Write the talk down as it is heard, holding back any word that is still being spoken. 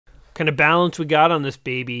kind of balance we got on this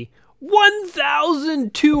baby.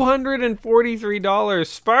 $1,243.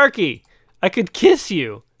 Sparky, I could kiss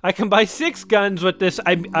you. I can buy 6 guns with this.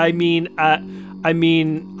 I mean,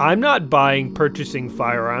 I'm not purchasing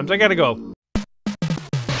firearms. I gotta go.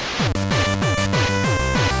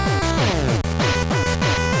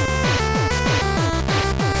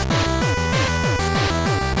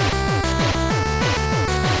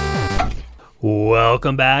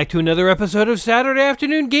 Welcome back to another episode of Saturday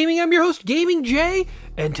Afternoon Gaming. I'm your host, Gaming Jay,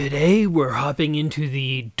 and today we're hopping into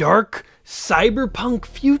the dark cyberpunk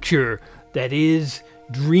future that is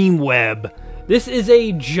Dreamweb. This is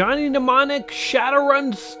a Johnny Mnemonic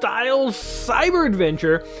Shadowrun style cyber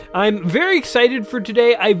adventure. I'm very excited for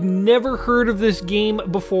today. I've never heard of this game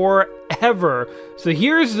before, ever. So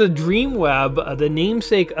here's the Dreamweb, the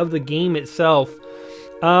namesake of the game itself.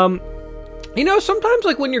 You know, sometimes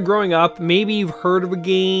like when you're growing up, maybe you've heard of a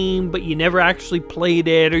game, but you never actually played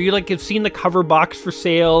it, or you like have seen the cover box for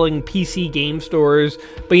sale in PC game stores,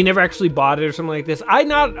 but you never actually bought it or something like this.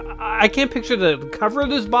 I can't picture the cover of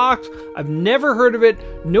this box. I've never heard of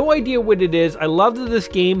it. No idea what it is. I love that this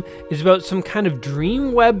game is about some kind of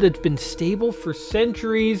dream web that's been stable for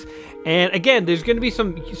centuries. And again, there's going to be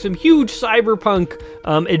some huge cyberpunk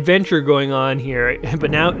adventure going on here,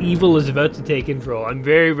 but now evil is about to take control. I'm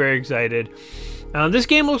very, very excited. This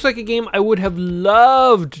game looks like a game I would have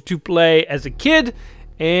loved to play as a kid,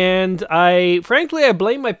 and frankly, I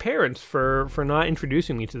blame my parents for not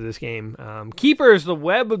introducing me to this game. Keepers, the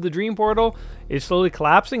web of the dream portal is slowly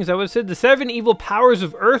collapsing. Is that what it said? The 7 evil powers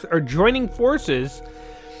of Earth are joining forces.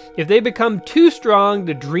 If they become too strong,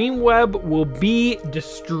 the Dreamweb will be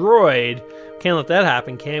destroyed. Can't let that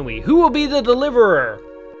happen, can we? Who will be the deliverer?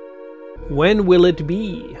 When will it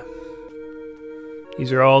be?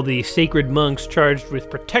 These are all the sacred monks charged with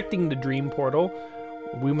protecting the dream portal.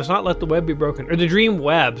 We must not let the web be broken. Or the dream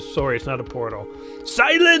web. Sorry, it's not a portal.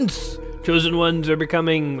 Silence! Chosen ones are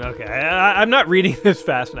becoming... Okay, I'm not reading this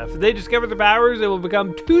fast enough. If they discover the powers, they will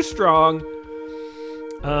become too strong.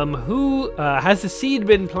 Has the seed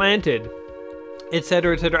been planted,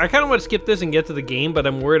 etc., etc. I kind of want to skip this and get to the game, but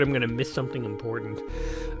I'm worried I'm going to miss something important.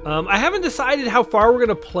 I haven't decided how far we're going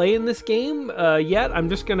to play in this game yet.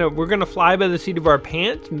 We're going to fly by the seat of our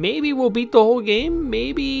pants. Maybe we'll beat the whole game.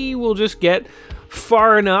 Maybe we'll just get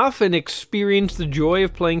far enough and experience the joy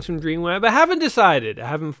of playing some Dreamweb. I haven't decided. I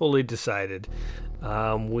haven't fully decided.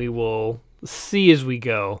 We will see as we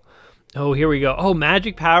go. Oh, here we go. Oh,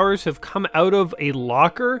 magic powers have come out of a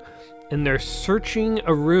locker, and they're searching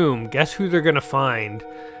a room. Guess who they're going to find?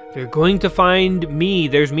 They're going to find me.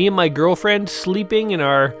 There's me and my girlfriend sleeping in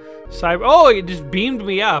our cyber... Oh, it just beamed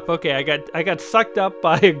me up. Okay, I got sucked up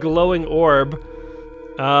by a glowing orb.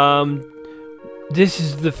 This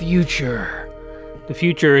is the future. The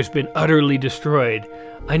future has been utterly destroyed.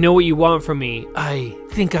 I know what you want from me. I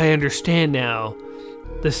think I understand now.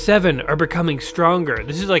 The 7 are becoming stronger.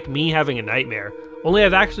 This is like me having a nightmare. Only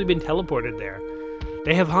I've actually been teleported there.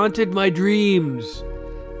 They have haunted my dreams.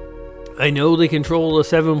 I know they control the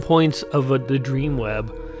 7 points of the dream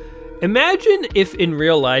web. Imagine if in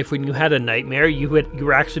real life, when you had a nightmare, you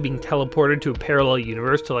were actually being teleported to a parallel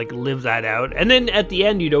universe to like live that out. And then at the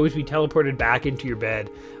end, you'd always be teleported back into your bed.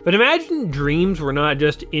 But imagine dreams were not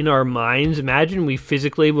just in our minds. Imagine we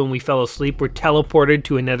physically, when we fell asleep, were teleported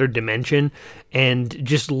to another dimension and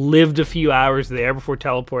just lived a few hours there before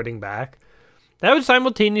teleporting back. That would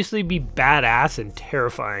simultaneously be badass and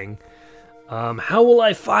terrifying. How will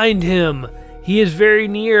I find him? He is very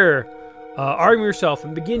near. Arm yourself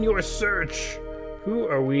and begin your search. Who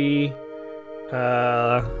are we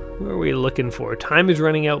looking for? Time is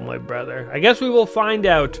running out, my brother. I guess we will find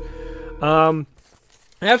out. I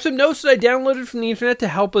have some notes that I downloaded from the internet to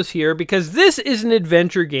help us here, because this is an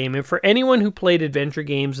adventure game, and for anyone who played adventure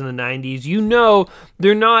games in the 90s, you know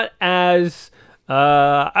they're not as,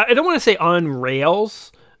 I don't want to say on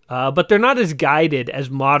rails, but they're not as guided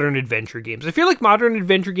as modern adventure games. I feel like modern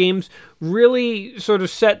adventure games really sort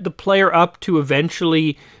of set the player up to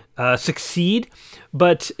eventually succeed,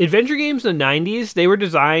 but adventure games in the 90s, they were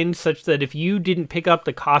designed such that if you didn't pick up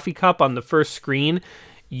the coffee cup on the first screen,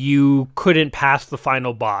 you couldn't pass the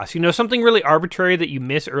final boss. You know, something really arbitrary that you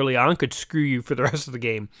miss early on could screw you for the rest of the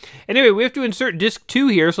game. Anyway, we have to insert disc 2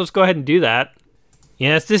 here, so let's go ahead and do that.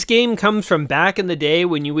 Yes, this game comes from back in the day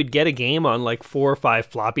when you would get a game on like 4 or 5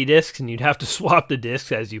 floppy disks and you'd have to swap the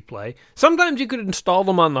disks as you play. Sometimes you could install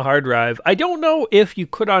them on the hard drive. I don't know if you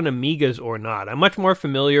could on Amigas or not. I'm much more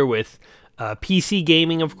familiar with PC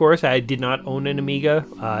gaming, of course. I did not own an Amiga.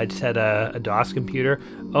 I just had a DOS computer.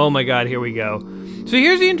 Oh my god, here we go. So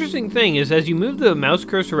here's the interesting thing, is as you move the mouse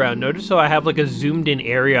cursor around, notice how I have like a zoomed in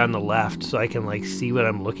area on the left so I can like see what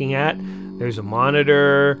I'm looking at. There's a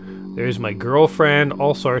monitor, there's my girlfriend,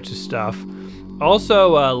 all sorts of stuff.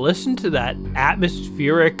 Also, listen to that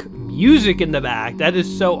atmospheric music in the back. That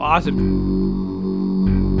is so awesome.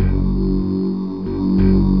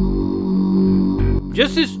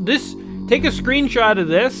 Just this, take a screenshot of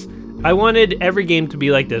this. I wanted every game to be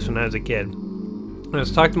like this when I was a kid. I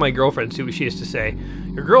was talking to my girlfriend, see what she has to say.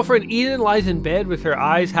 Your girlfriend Eden lies in bed with her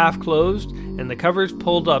eyes half closed and the covers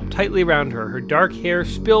pulled up tightly around her. Her dark hair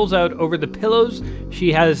spills out over the pillows.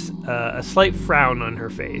 She has a slight frown on her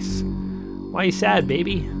face. Why are you sad,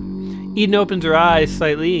 baby? Eden opens her eyes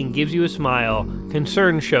slightly and gives you a smile.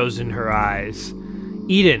 Concern shows in her eyes.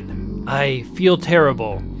 Eden, I feel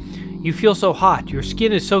terrible. You feel so hot. Your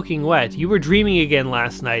skin is soaking wet. You were dreaming again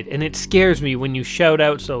last night, and it scares me when you shout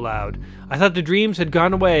out so loud. I thought the dreams had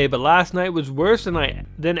gone away, but last night was worse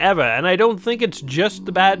than ever, and I don't think it's just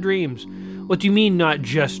the bad dreams. What do you mean, not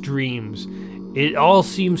just dreams? It all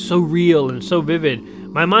seems so real and so vivid.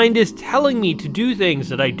 My mind is telling me to do things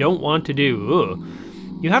that I don't want to do. Ugh.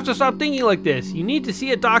 You have to stop thinking like this. You need to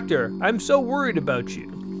see a doctor. I'm so worried about you.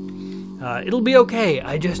 It'll be okay.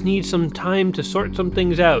 I just need some time to sort some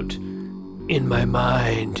things out. In my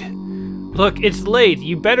mind. Look, it's late.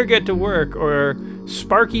 You better get to work or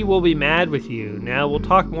Sparky will be mad with you. Now, we'll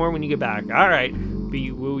talk more when you get back. All right.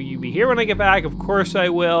 Will you be here when I get back? Of course I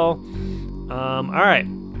will. All right.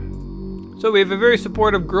 So we have a very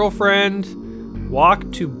supportive girlfriend.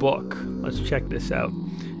 Walk to book. Let's check this out.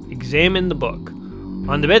 Examine the book.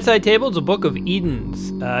 On the bedside table is a book of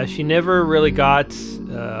Eden's. She never really got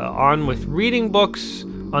on with reading books.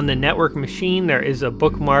 On the network machine, there is a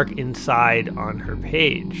bookmark inside on her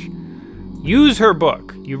page. Use her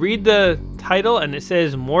book. You read the title and it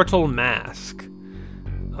says Mortal Mask.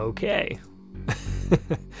 Okay.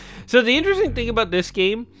 So the interesting thing about this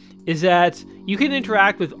game is that you can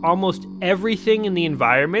interact with almost everything in the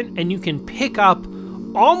environment and you can pick up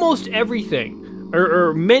almost everything,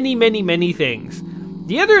 or many, many, many things.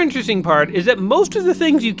 The other interesting part is that most of the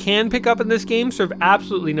things you can pick up in this game serve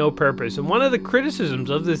absolutely no purpose, and one of the criticisms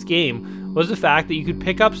of this game was the fact that you could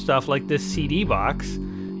pick up stuff like this CD box,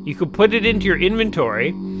 you could put it into your inventory,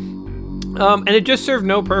 and it just served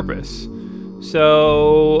no purpose.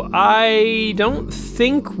 So I don't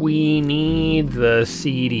think we need the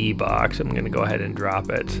CD box. I'm going to go ahead and drop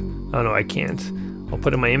it. Oh no, I can't. I'll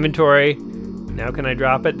put it in my inventory. Now can I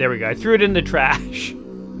drop it? There we go. I threw it in the trash.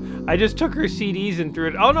 I just took her CDs and threw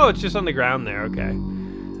it. Oh no, it's just on the ground there. Okay.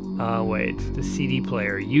 Wait. The CD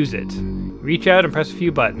player. Use it. Reach out and press a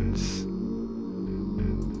few buttons.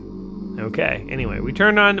 Okay. Anyway, we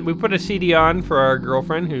put a CD on for our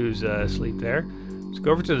girlfriend who's asleep there. Let's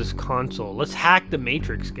go over to this console. Let's hack the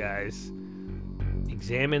Matrix, guys.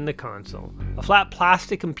 Examine the console. A flat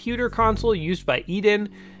plastic computer console used by Eden.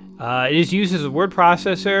 It is used as a word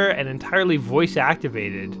processor and entirely voice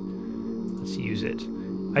activated. Let's use it.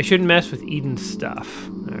 I shouldn't mess with Eden's stuff.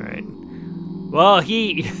 All right. Well,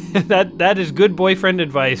 that is good boyfriend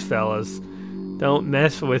advice, fellas. Don't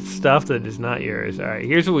mess with stuff that is not yours. All right,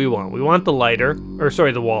 here's what we want. We want the lighter, or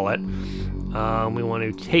sorry, the wallet. We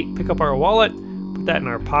want to pick up our wallet, put that in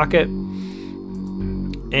our pocket.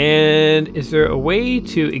 And is there a way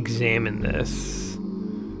to examine this?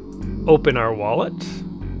 Open our wallet.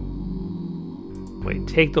 Wait,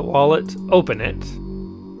 take the wallet, open it.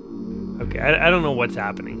 Okay, I don't know what's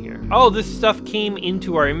happening here. Oh, this stuff came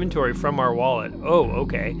into our inventory from our wallet. Oh,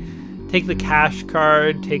 okay. Take the cash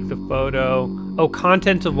card, take the photo. Oh,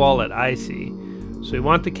 contents of wallet, I see. So we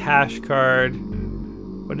want the cash card.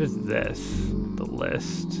 What is this? The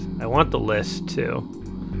list. I want the list too.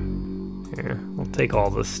 Here, we'll take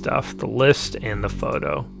all this stuff. The list and the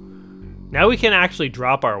photo. Now we can actually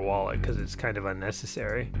drop our wallet because it's kind of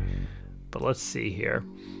unnecessary. But let's see here.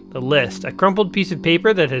 The list. A crumpled piece of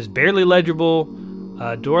paper that has barely legible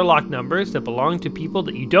door lock numbers that belong to people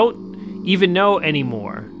that you don't even know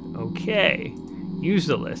anymore. Okay. Use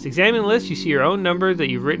the list. Examine the list. You see your own number that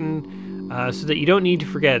you've written so that you don't need to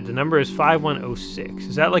forget. The number is 5106.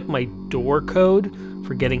 Is that like my door code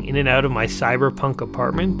for getting in and out of my cyberpunk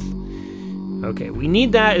apartment? Okay, we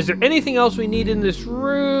need that. Is there anything else we need in this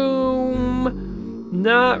room?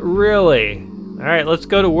 Not really. All right, let's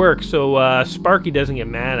go to work so Sparky doesn't get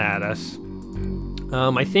mad at us.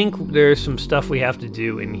 I think there's some stuff we have to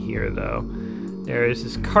do in here, though. There is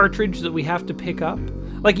this cartridge that we have to pick up.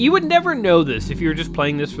 Like, you would never know this if you were just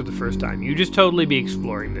playing this for the first time. You'd just totally be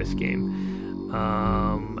exploring this game.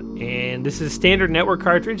 And this is a standard network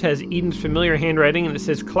cartridge, has Eden's familiar handwriting, and it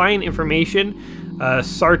says client information,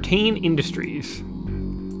 Sartain Industries.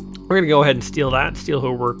 We're gonna go ahead and steal that, steal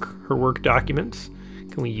her work documents.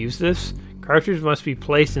 Can we use this? Cartridge must be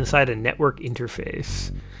placed inside a network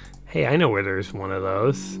interface. Hey, I know where there's one of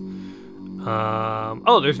those.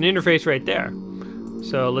 Oh, there's an interface right there.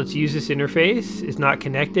 So let's use this interface. It's not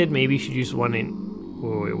connected. Maybe you should use one in...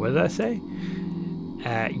 Wait, what did that say?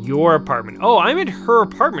 At your apartment. Oh, I'm at her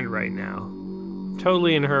apartment right now.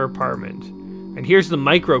 Totally in her apartment. And here's the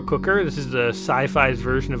micro cooker. This is the sci-fi's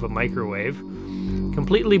version of a microwave.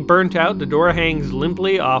 Completely burnt out. The door hangs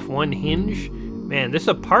limply off one hinge. Man, this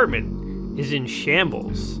apartment is in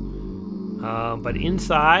shambles. But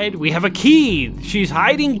inside, we have a key. She's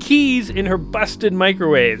hiding keys in her busted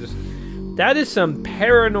microwaves. That is some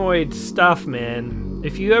paranoid stuff, man.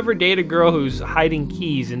 If you ever date a girl who's hiding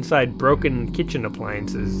keys inside broken kitchen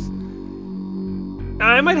appliances,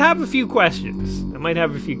 I might have a few questions.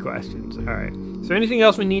 All right. Is there anything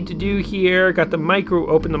else we need to do here? Got the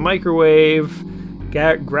open the microwave.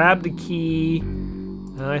 Grab the key.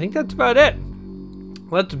 I think that's about it.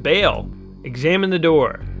 Let's bail. Examine the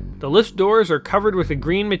door. The lift doors are covered with a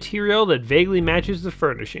green material that vaguely matches the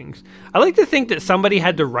furnishings. I like to think that somebody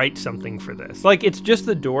had to write something for this. Like, it's just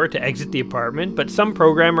the door to exit the apartment, but some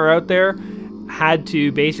programmer out there had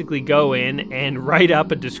to basically go in and write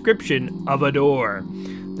up a description of a door.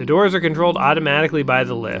 The doors are controlled automatically by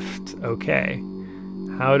the lift. Okay.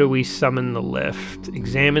 How do we summon the lift?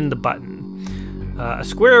 Examine the button. A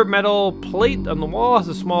square metal plate on the wall has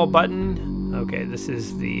a small button. Okay, this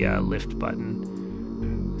is the lift button.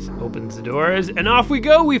 Opens the doors, and off we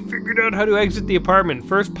go! We figured out how to exit the apartment.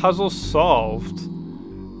 First puzzle solved.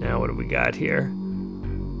 Now what do we got here?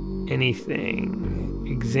 Anything?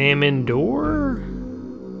 Examine door?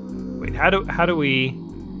 Wait, how do we...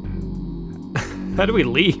 how do we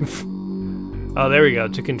leave? Oh, there we go,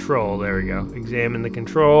 to control. There we go. Examine the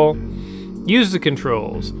control. Use the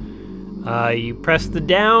controls. You press the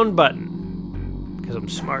down button, because I'm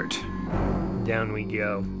smart. Down we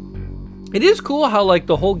go. It is cool how, like,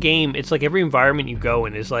 the whole game, it's like every environment you go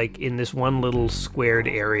in is, like, in this one little squared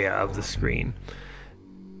area of the screen.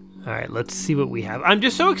 All right, let's see what we have. I'm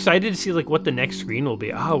just so excited to see, like, what the next screen will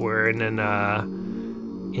be. Oh, we're in a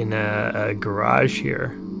garage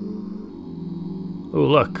here. Oh,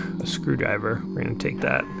 look, a screwdriver. We're gonna take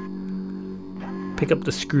that. Pick up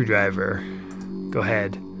the screwdriver. Go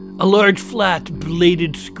ahead. A large, flat,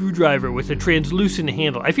 bladed screwdriver with a translucent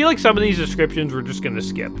handle. I feel like some of these descriptions we're just gonna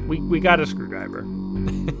skip. We got a screwdriver.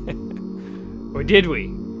 Or did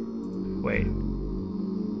we? Wait.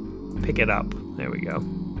 Pick it up. There we go.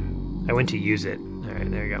 I went to use it. All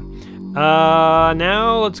right, there we go.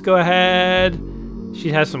 Now let's go ahead.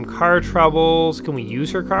 She has some car troubles. Can we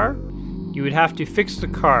use her car? You would have to fix the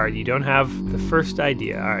car. You don't have the first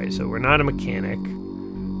idea. All right, so we're not a mechanic.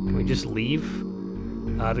 Can we just leave?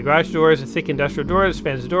 The garage door is a thick industrial door that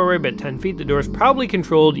spans the doorway about 10 feet. The door is probably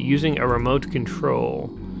controlled using a remote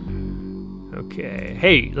control. Okay.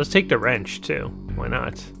 Hey, let's take the wrench, too. Why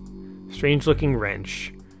not? Strange looking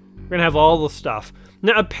wrench. We're gonna have all the stuff.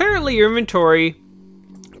 Now, apparently your inventory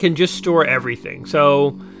can just store everything.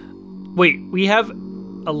 So, wait, we have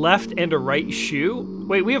a left and a right shoe?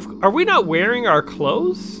 Wait, are we not wearing our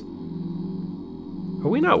clothes? Are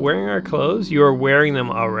we not wearing our clothes? You are wearing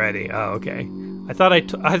them already. Oh, okay. I thought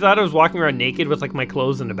I was walking around naked with, like, my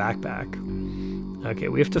clothes in a backpack. Okay,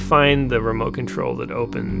 we have to find the remote control that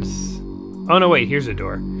opens... Oh, no, wait, here's a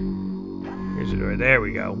door. Here's a door. There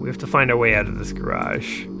we go. We have to find our way out of this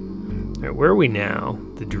garage. All right, where are we now?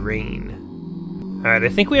 The drain. All right, I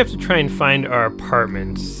think we have to try and find our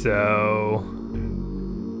apartment, so...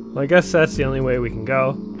 Well, I guess that's the only way we can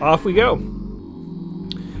go. Off we go.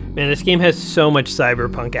 Man, this game has so much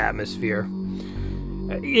cyberpunk atmosphere.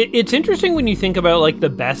 It's interesting when you think about, like, the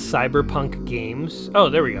best cyberpunk games. Oh,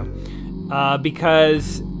 there we go.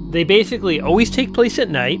 Because they basically always take place at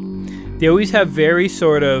night. They always have very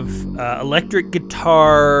sort of electric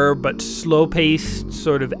guitar, but slow-paced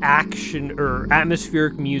sort of action or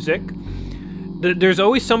atmospheric music. There's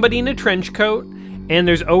always somebody in a trench coat, and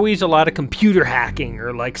there's always a lot of computer hacking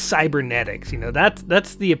or, like, cybernetics. You know,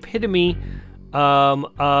 that's the epitome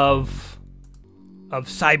of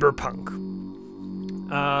cyberpunk.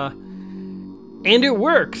 And it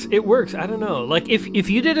works. It works. I don't know. Like, if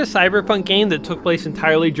you did a cyberpunk game that took place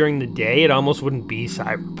entirely during the day, it almost wouldn't be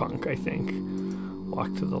cyberpunk, I think.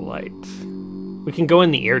 Walk to the light. We can go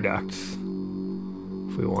in the air ducts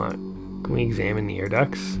if we want. Can we examine the air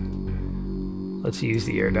ducts? Let's use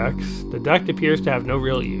the air ducts. The duct appears to have no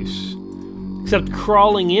real use, except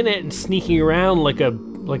crawling in it and sneaking around like a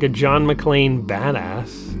John McClane badass.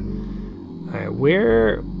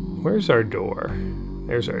 Alright, where's our door?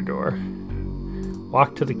 There's our door.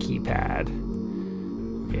 Walk to the keypad.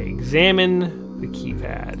 Okay, examine the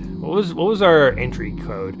keypad. What was our entry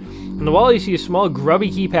code? On the wall you see a small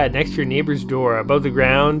grubby keypad next to your neighbor's door. Above the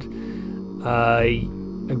ground, a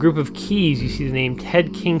group of keys. You see the name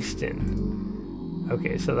Ted Kingston.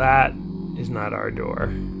 Okay, so that is not our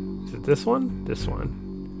door. Is it this one? This one.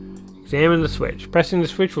 Examine the switch. Pressing the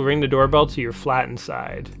switch will ring the doorbell to your flat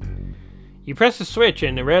inside. You press the switch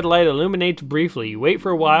and a red light illuminates briefly. You wait for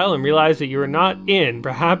a while and realize that you are not in.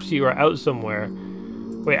 Perhaps you are out somewhere.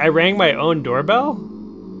 Wait, I rang my own doorbell?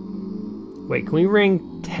 Wait, can we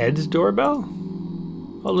ring Ted's doorbell?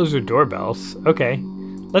 Oh, those are doorbells. Okay.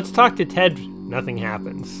 Let's talk to Ted. Nothing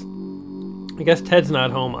happens. I guess Ted's not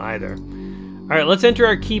home either. Alright, let's enter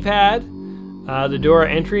our keypad. The door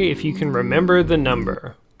entry, if you can remember the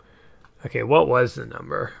number. Okay, what was the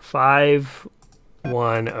number?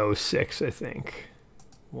 5106, I think.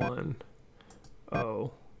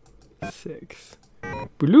 106.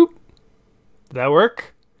 Bloop. Did that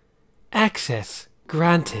work? Access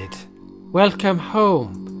granted. Welcome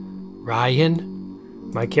home,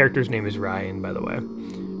 Ryan. My character's name is Ryan, by the way.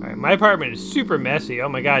 Alright, my apartment is super messy. Oh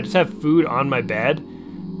my god, I just have food on my bed.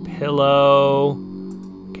 Pillow.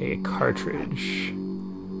 Okay, a cartridge.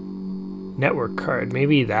 Network card.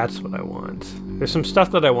 Maybe that's what I want. There's some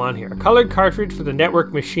stuff that I want here. A colored cartridge for the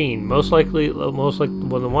network machine. Most likely one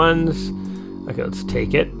of the ones. Okay, let's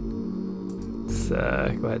take it. Let's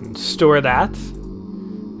go ahead and store that.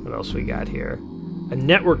 What else we got here? A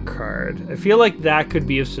network card. I feel like that could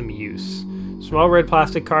be of some use. Small red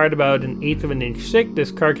plastic card about 1/8 of an inch thick.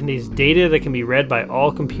 This card contains data that can be read by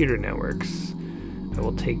all computer networks. I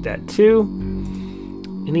will take that too.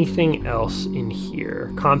 Anything else in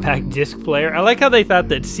here? Compact disc player. I like how they thought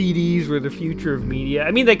that CDs were the future of media.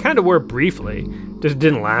 I mean, they kind of were briefly. Just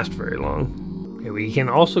didn't last very long. Okay, we can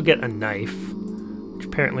also get a knife, which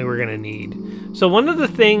apparently we're going to need. So one of the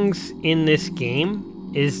things in this game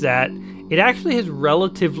is that it actually has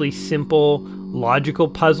relatively simple logical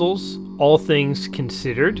puzzles, all things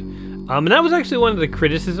considered. And that was actually one of the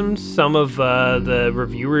criticisms some of the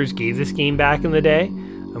reviewers gave this game back in the day.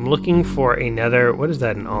 I'm looking for another... What is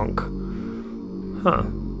that, an Ankh? Huh.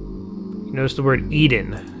 You notice the word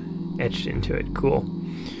Eden etched into it. Cool.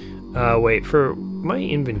 Wait, for my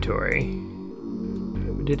inventory...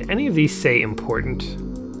 Did any of these say important?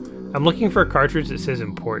 I'm looking for a cartridge that says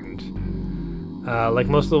important. Like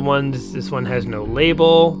most of the ones, this one has no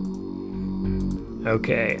label.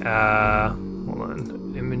 Okay, hold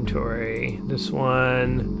on. Inventory. This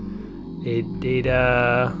one...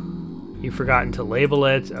 Data... You've forgotten to label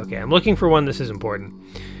it. Okay, I'm looking for one that says important.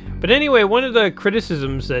 But anyway, one of the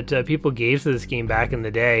criticisms that people gave to this game back in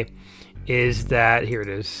the day is that, here it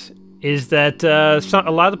is that a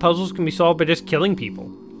lot of the puzzles can be solved by just killing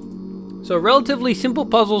people. So relatively simple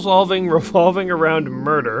puzzle solving revolving around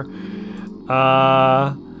murder.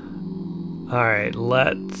 Alright,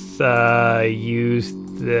 let's use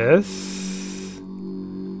this.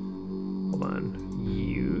 Hold on.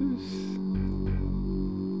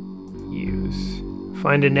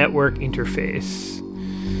 Find a network interface.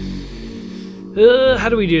 How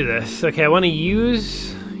do we do this? Okay, I want to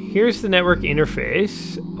use... Here's the network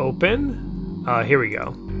interface. Open. Here we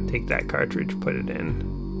go. Take that cartridge, put it in.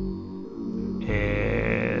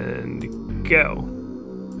 And go.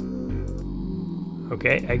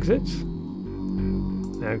 Okay, exits.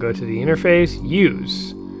 Now go to the interface.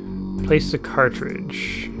 Use. Place the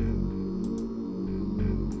cartridge.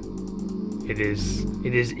 It is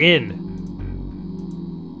in.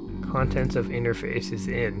 Contents of interface is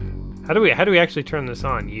in. How do we actually turn this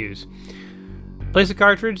on? Use. Place the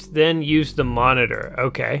cartridge, then use the monitor.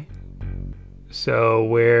 Okay.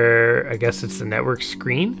 So I guess it's the network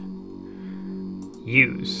screen.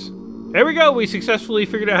 Use. There we go. We successfully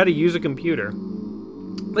figured out how to use a computer.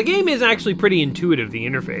 The game is actually pretty intuitive, the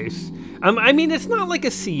interface. I mean, it's not like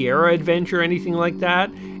a Sierra adventure or anything like that.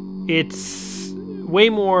 It's way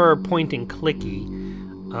more point and clicky.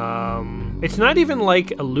 It's not even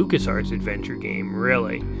like a LucasArts adventure game,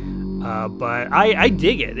 really. But I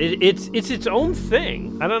dig it. It's its own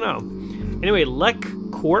thing. I don't know. Anyway, Lec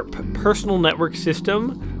Corp personal network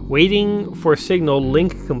system. Waiting for signal.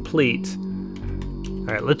 Link complete.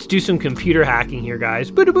 Alright, let's do some computer hacking here, guys.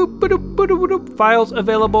 Files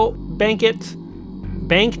available. Bankit.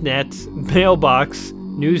 Banknet. Mailbox.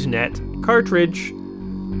 Newsnet. Cartridge.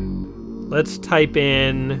 Let's type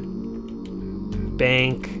in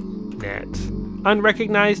Banknet.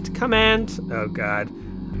 Unrecognized command. Oh god.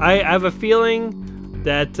 I have a feeling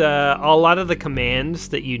that a lot of the commands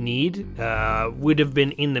that you need would have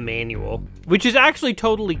been in the manual, which is actually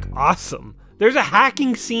totally awesome There's a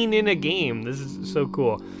hacking scene in a game. This is so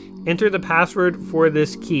cool. Enter the password for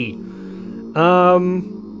this key.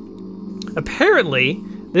 Apparently,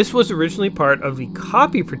 this was originally part of the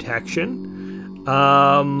copy protection.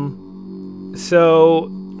 So,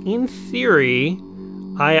 in theory,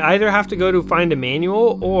 I either have to go to find a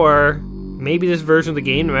manual, or maybe this version of the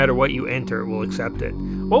game, no matter what you enter, will accept it.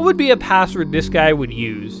 What would be a password this guy would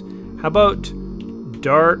use? How about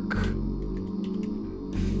Dark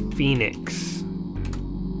Phoenix?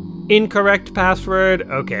 Incorrect password.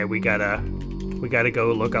 Okay, we gotta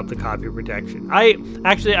go look up the copy protection.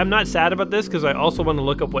 I'm not sad about this because I also want to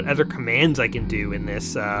look up what other commands I can do in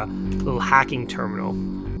this little hacking terminal.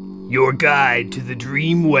 Your guide to the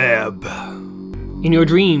Dreamweb. In your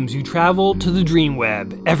dreams, you travel to the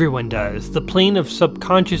Dreamweb. Everyone does. The plane of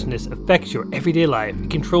subconsciousness affects your everyday life. It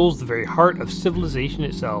controls the very heart of civilization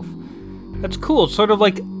itself. That's cool. It's sort of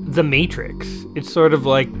like the Matrix. It's sort of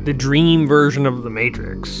like the dream version of the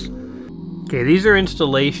Matrix. Okay, these are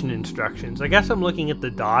installation instructions. I guess I'm looking at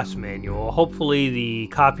the DOS manual. Hopefully the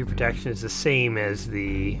copy protection is the same as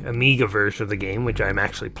the Amiga version of the game, which I'm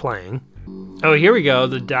actually playing. Oh, here we go.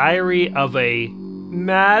 The Diary of a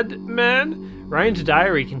Madman. Ryan's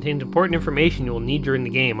diary contains important information you will need during the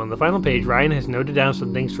game. On the final page, Ryan has noted down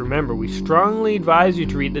some things to remember. We strongly advise you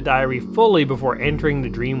to read the diary fully before entering the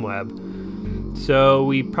Dreamweb. So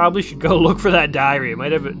we probably should go look for that diary.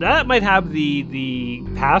 That might have the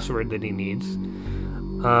password that he needs.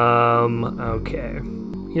 Okay.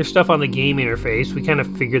 Here's stuff on the game interface. We kind of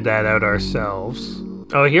figured that out ourselves.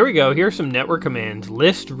 Oh, here we go. Here's some network commands.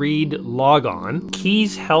 List, read, log on.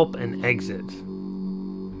 Keys, help, and exit.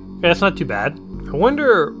 Yeah, that's not too bad. I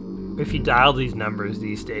wonder if you dial these numbers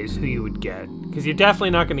these days, who you would get. Because you're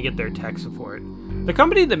definitely not going to get their tech support. The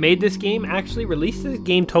company that made this game actually released this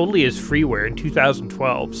game totally as freeware in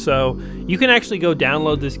 2012, so you can actually go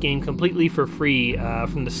download this game completely for free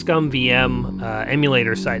from the ScumVM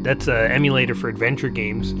emulator site. That's an emulator for adventure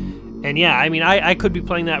games. And yeah, I mean, I could be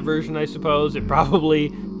playing that version, I suppose. It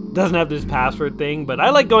probably doesn't have this password thing, but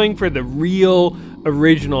I like going for the real,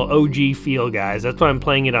 original OG feel, guys. That's why I'm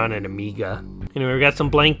playing it on an Amiga. Anyway, we've got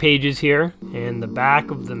some blank pages here, and the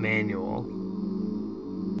back of the manual.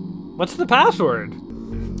 What's the password?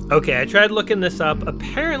 Okay, I tried looking this up.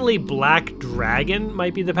 Apparently Black Dragon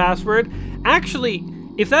might be the password. Actually,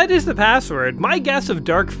 if that is the password, my guess of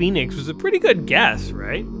Dark Phoenix was a pretty good guess,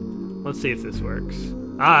 right? Let's see if this works.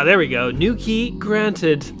 Ah, there we go. New key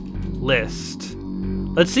granted. List.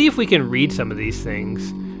 Let's see if we can read some of these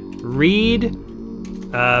things. Read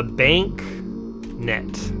bank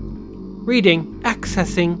net. Reading.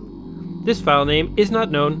 Accessing. This file name is not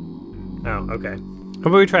known. Oh, okay. How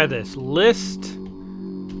about we try this? List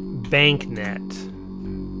banknet.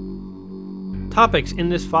 Topics in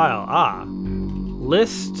this file. Ah.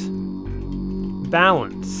 List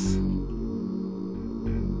balance.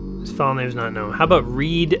 This file name is not known. How about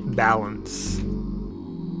read balance?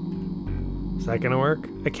 Is that gonna work?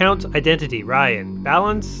 Account identity. Ryan.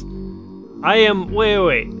 Balance. I am,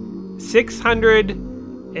 wait.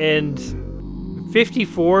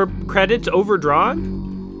 654 credits overdrawn?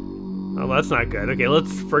 Oh, that's not good. Okay,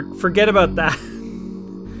 let's forget about that.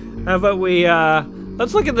 How about we,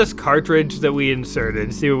 let's look at this cartridge that we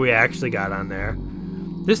inserted, see what we actually got on there.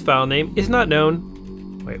 This file name is not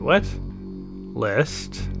known. Wait, what?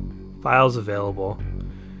 List. Files available.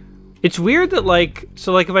 It's weird that, like,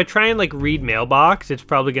 so, like, if I try and, like, read mailbox, it's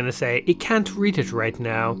probably going to say, it can't read it right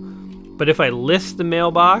now. But if I list the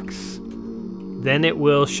mailbox, then it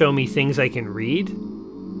will show me things I can read.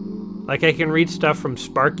 Like, I can read stuff from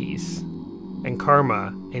Sparky's and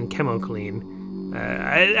Karma and ChemoClean.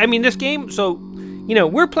 I mean, this game, so, you know,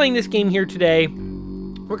 we're playing this game here today.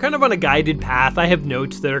 We're kind of on a guided path. I have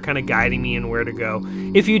notes that are kind of guiding me in where to go.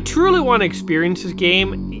 If you truly want to experience this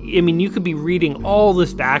game, I mean, you could be reading all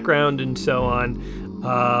this background and so on.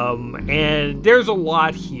 And there's a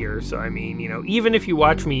lot here. So, I mean, you know, even if you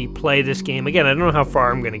watch me play this game, again, I don't know how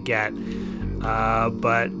far I'm going to get.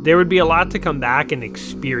 But there would be a lot to come back and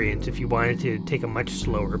experience if you wanted to take a much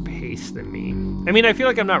slower pace than me. I mean, I feel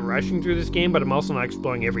like I'm not rushing through this game, but I'm also not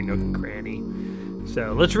exploring every nook and cranny.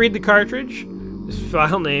 So let's read the cartridge. This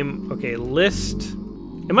file name, okay, list.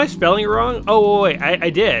 Am I spelling it wrong? Oh, wait, I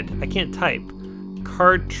did. I can't type.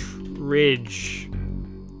 Cartridge.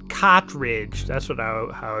 That's what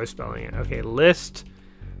how I was spelling it. Okay, list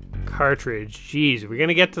cartridge. Jeez, are we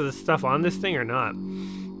gonna get to the stuff on this thing or not?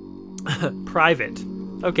 Private.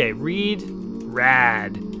 Okay, read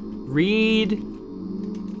rad. Read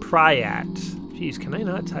priat. Jeez, can I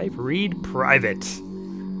not type? Read private.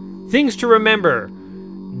 Things to remember.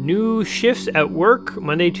 New shifts at work,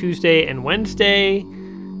 Monday, Tuesday, and Wednesday.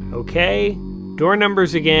 Okay. Door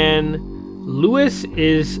numbers again. Lewis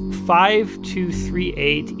is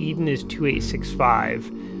 5238. Eden is 2865.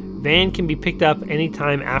 Van can be picked up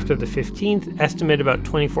anytime after the 15th. Estimate about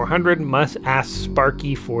 2400. Must ask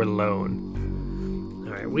Sparky for loan.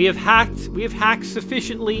 All right, we have hacked. We have hacked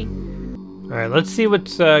sufficiently. All right, let's see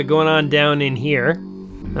what's going on down in here.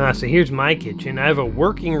 So here's my kitchen. I have a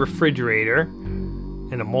working refrigerator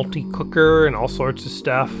and a multi-cooker and all sorts of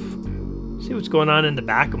stuff. See what's going on in the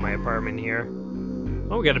back of my apartment here.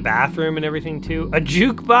 Oh, we got a bathroom and everything too. A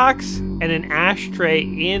jukebox and an ashtray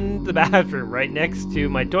in the bathroom right next to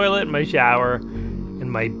my toilet, my shower,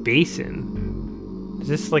 and my basin. Is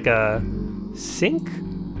this like a sink?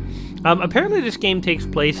 Apparently this game takes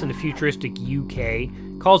place in the futuristic UK.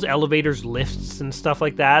 Calls elevators lifts and stuff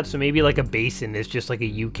like that. So maybe like a basin is just like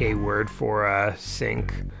a UK word for a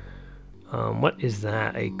sink. What is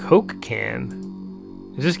that? A Coke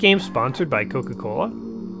can. Is this game sponsored by Coca-Cola?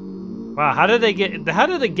 Wow, how did they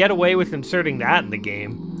get away with inserting that in the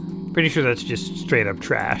game? Pretty sure that's just straight up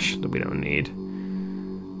trash that we don't need.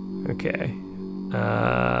 Okay.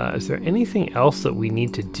 Is there anything else that we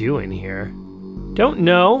need to do in here? Don't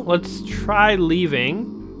know. Let's try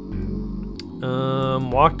leaving.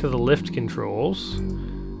 Walk to the lift controls.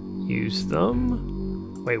 Use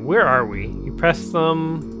them. Wait, where are we? You press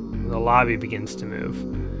them, the lobby begins to move.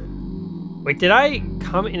 Wait, did I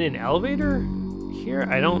come in an elevator here?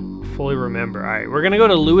 I don't fully remember. All right, we're gonna go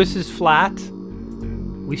to Lewis's flat.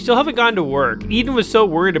 We still haven't gone to work. Eden was so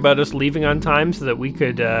worried about us leaving on time so that we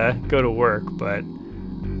could go to work, but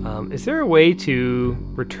is there a way to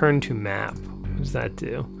return to map? What does that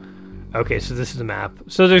do? Okay, so this is a map.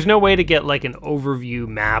 So there's no way to get like an overview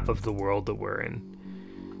map of the world that we're in.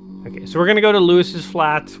 Okay, so we're gonna go to Lewis's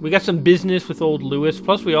flat. We got some business with old Lewis,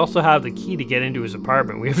 plus we also have the key to get into his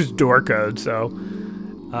apartment. We have his door code, so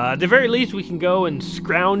at the very least we can go and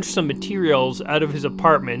scrounge some materials out of his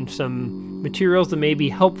apartment, some materials that may be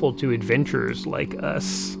helpful to adventurers like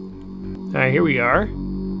us. Alright, here we are.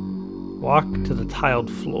 Walk to the tiled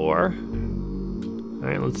floor.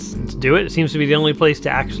 Alright, let's do it. It seems to be the only place to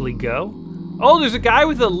actually go. Oh, there's a guy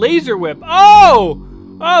with a laser whip. Oh!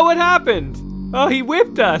 Oh, what happened? Oh, he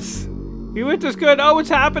whipped us. He whipped us good. Oh, what's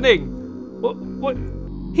happening? What?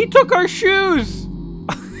 He took our shoes.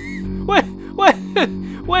 What?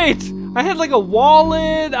 Wait, I had like a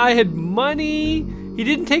wallet. I had money. He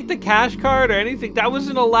didn't take the cash card or anything. That was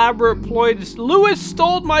an elaborate ploy. Lewis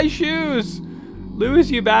stole my shoes. Lewis,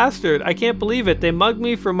 you bastard. I can't believe it. They mugged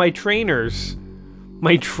me for my trainers.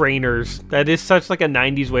 My trainers. That is such like a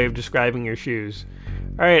 90s way of describing your shoes.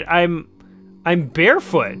 All right, I'm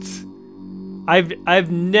barefoot.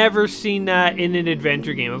 I've never seen that in an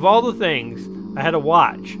adventure game. Of all the things, I had a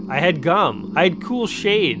watch, I had gum, I had cool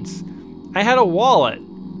shades, I had a wallet.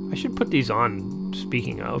 I should put these on,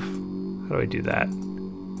 speaking of. How do I do that?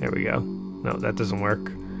 There we go. No, that doesn't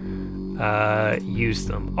work. Use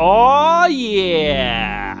them. Oh,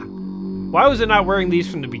 yeah! Why was I not wearing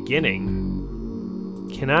these from the beginning?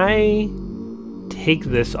 Can I take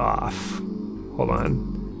this off? Hold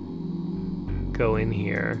on. Go in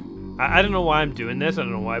here. I don't know why I'm doing this. I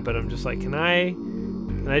don't know why, but I'm just like, can I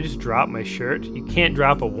just drop my shirt? You can't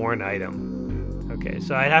drop a worn item. Okay,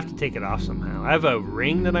 so I'd have to take it off somehow. I have a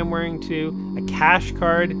ring that I'm wearing too, a cash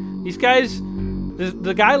card. These guys,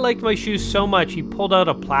 the guy liked my shoes so much, he pulled out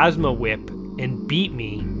a plasma whip and beat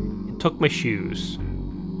me and took my shoes.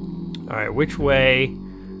 All right, which way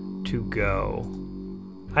to go?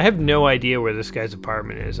 I have no idea where this guy's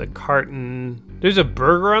apartment is. A carton. There's a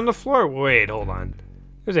burger on the floor. Wait, hold on.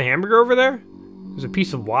 There's a hamburger over there? There's a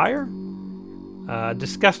piece of wire?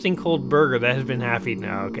 Disgusting cold burger that has been half eaten.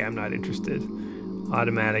 Oh, okay, I'm not interested.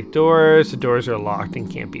 Automatic doors. The doors are locked and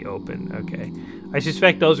can't be opened. Okay. I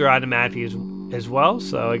suspect those are automatic as well,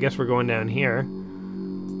 so I guess we're going down here.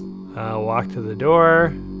 Walk to the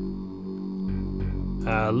door.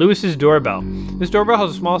 Lewis's doorbell. This doorbell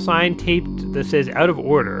has a small sign taped that says out of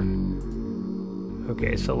order.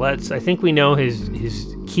 Okay, so I think we know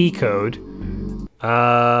his key code.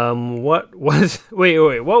 What was,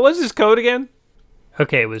 wait, what was his code again?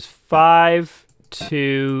 Okay, it was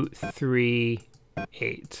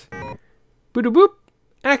 5238. Boop boop.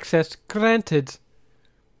 Access granted.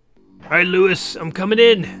 Alright, Lewis, I'm coming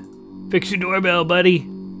in. Fix your doorbell, buddy.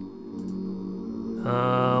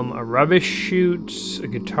 A rubbish chute, a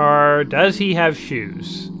guitar. Does he have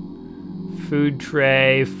shoes? Food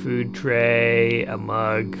tray, a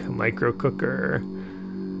mug, a micro cooker.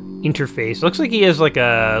 Interface. Looks like he has like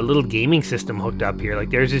a little gaming system hooked up here.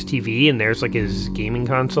 Like there's his TV and there's like his gaming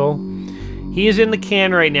console. He is in the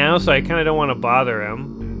can right now, so I kind of don't want to bother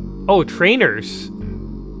him. Oh, trainers.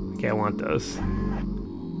 Okay, I want those.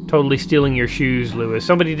 totally stealing your shoes, Lewis.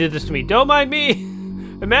 Somebody did this to me. Don't mind me.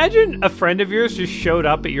 Imagine a friend of yours just showed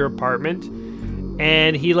up at your apartment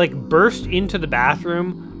and he like burst into the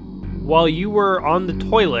bathroom while you were on the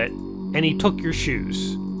toilet and he took your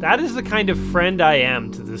shoes. That is the kind of friend I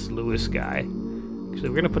am to this Lewis guy. So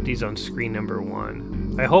we're gonna put these on screen number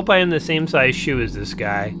 1. I hope I am the same size shoe as this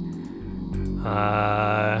guy.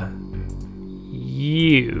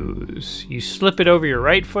 Use. You slip it over your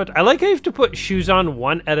right foot. I like how you have to put shoes on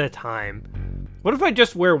one at a time. What if I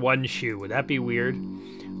just wear one shoe? Would that be weird?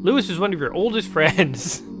 Lewis is one of your oldest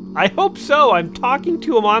friends. I hope so. I'm talking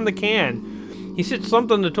to him on the can. He sits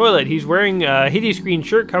slumped on the toilet. He's wearing a hideous green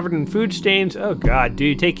shirt covered in food stains. Oh god,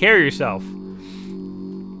 dude, take care of yourself.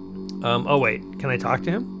 Oh wait, can I talk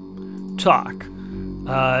to him? Talk.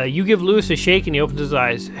 You give Lewis a shake and he opens his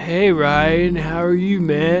eyes. Hey Ryan, how are you,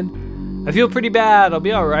 man? I feel pretty bad. I'll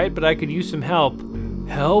be alright, but I could use some help.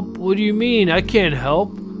 Help? What do you mean? I can't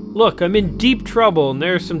help. Look, I'm in deep trouble and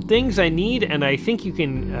there are some things I need and I think you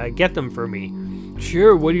can get them for me.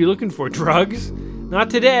 Sure, what are you looking for? Drugs?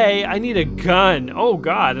 Not today. I need a gun. Oh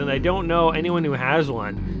god, and I don't know anyone who has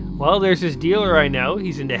one. Well, there's this dealer I know.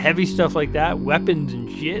 He's into heavy stuff like that, weapons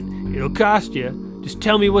and shit. It'll cost you. Just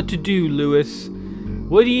tell me what to do, Lewis.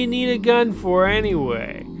 What do you need a gun for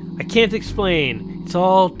anyway? I can't explain. It's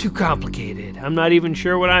all too complicated. I'm not even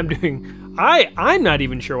sure what I'm doing. I'm not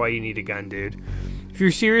even sure why you need a gun, dude. If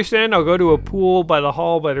you're serious then, I'll go to a pool by the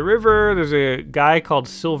hall by the river. There's a guy called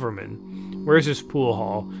Silverman. Where's this pool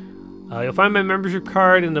hall? You'll find my membership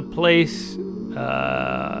card in the place.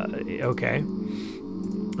 Okay.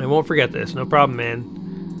 I won't forget this. No problem,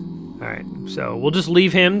 man. Alright, so we'll just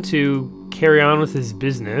leave him to carry on with his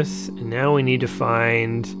business. And now we need to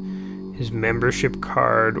find his membership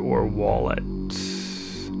card or wallet.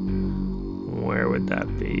 Where would that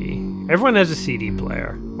be? Everyone has a CD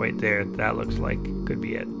player. Wait, there. That looks like could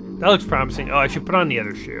be it. That looks promising. Oh, I should put on the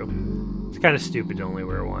other shoe. It's kind of stupid to only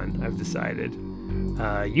wear one, I've decided.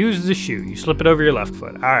 Use the shoe. You slip it over your left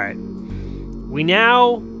foot. Alright. We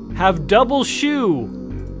now have double shoe.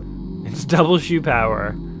 It's double shoe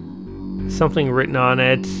power. Something written on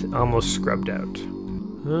it, almost scrubbed out.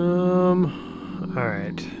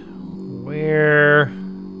 Alright. Where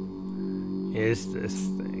is this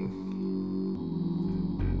thing?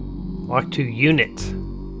 Walk to unit.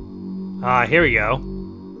 Here we go.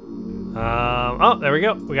 Oh, there we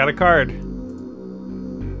go. We got a card.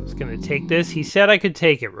 Just gonna take this. He said I could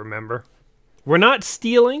take it, remember? We're not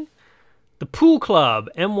stealing. The Pool Club,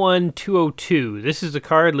 M1202. This is the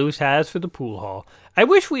card Lewis has for the pool hall. I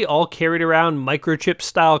wish we all carried around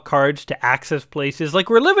microchip-style cards to access places. Like,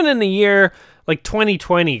 we're living in the year, like,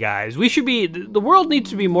 2020, guys. We should be... The world needs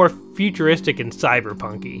to be more futuristic and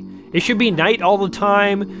cyberpunky. It should be night all the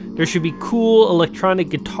time. There should be cool electronic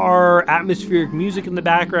guitar, atmospheric music in the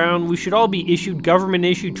background. We should all be issued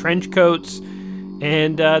government-issued trench coats.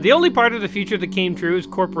 And the only part of the future that came true is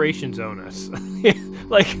corporations own us.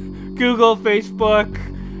 Like, Google, Facebook...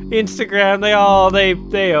 Instagram,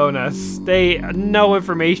 they own us. No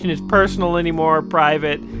information is personal anymore,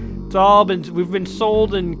 private. It's all we've been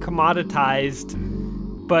sold and commoditized.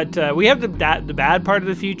 But we have the bad part of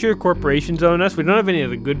the future. Corporations own us. We don't have any of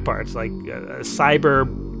the good parts, like a cyber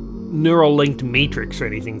neural linked matrix or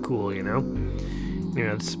anything cool, you know?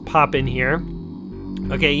 Let's pop in here.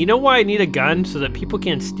 Okay, you know why I need a gun? So that people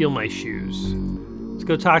can't steal my shoes. Let's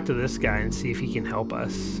go talk to this guy and see if he can help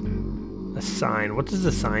us. A sign. What does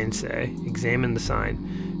the sign say? Examine the sign.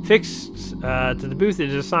 Fixed to the booth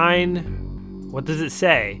is a sign. What does it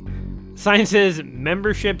say? The sign says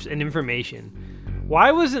memberships and information.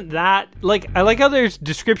 Why wasn't that... Like, I like how there's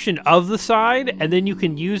description of the sign, and then you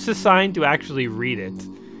can use the sign to actually read it.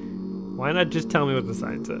 Why not just tell me what the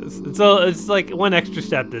sign says? It's like one extra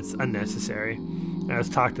step that's unnecessary. Now let's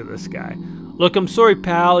talk to this guy. Look, I'm sorry,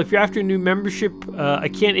 pal. If you're after a new membership, I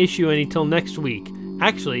can't issue any till next week.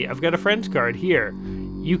 Actually, I've got a friend's card here.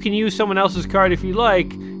 You can use someone else's card if you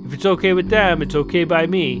like. If it's okay with them, it's okay by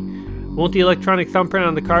me. Won't the electronic thumbprint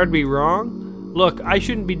on the card be wrong? Look, I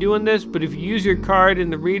shouldn't be doing this, but if you use your card in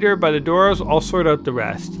the reader by the doors, I'll sort out the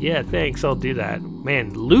rest. Yeah, thanks, I'll do that.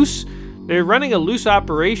 Man, loose? They're running a loose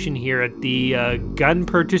operation here at the gun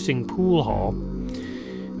purchasing pool hall.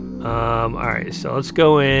 Alright, so let's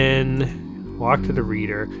go in, walk to the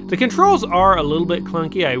reader. The controls are a little bit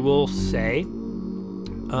clunky, I will say.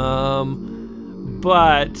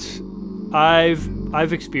 But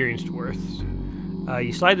I've experienced worse.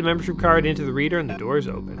 You slide the membership card into the reader and the door is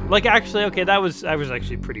open. Like, actually, okay, that was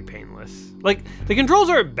actually pretty painless. Like, the controls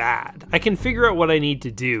aren't bad. I can figure out what I need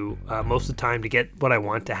to do most of the time to get what I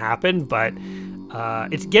want to happen, but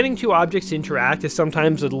it's getting two objects to interact is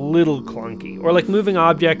sometimes a little clunky. Or like moving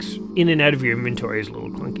objects in and out of your inventory is a little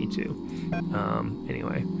clunky too.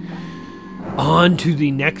 Anyway, on to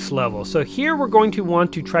the next level. So here we're going to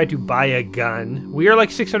want to try to buy a gun. We are like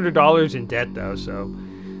 $600 in debt though, so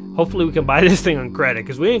hopefully we can buy this thing on credit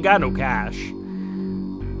because we ain't got no cash.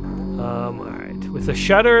 Alright, with a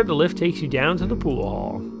shutter, the lift takes you down to the pool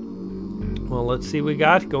hall. Well, let's see what we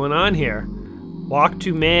got going on here. Walk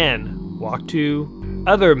to man. Walk to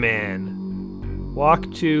other man.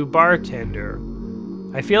 Walk to bartender.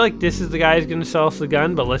 I feel like this is the guy who's going to sell us the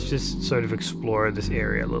gun, but let's just sort of explore this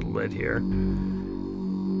area a little bit here.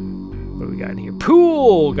 What do we got in here?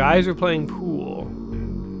 Pool! Guys are playing pool.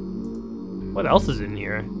 What else is in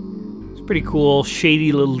here? It's a pretty cool,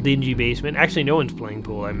 shady little dingy basement. Actually, no one's playing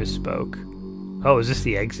pool. I misspoke. Oh, is this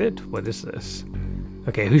the exit? What is this?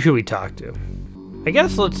 Okay, who should we talk to? I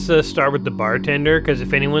guess let's start with the bartender, because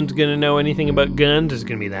if anyone's going to know anything about guns, it's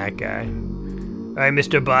going to be that guy. Alright,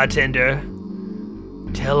 Mr. Bartender.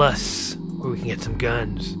 Tell us where we can get some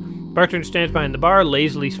guns. Bartender stands behind the bar,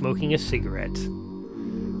 lazily smoking a cigarette.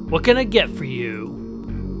 What can I get for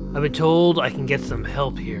you? I've been told I can get some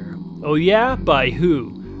help here. Oh yeah? By who?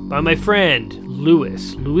 By my friend,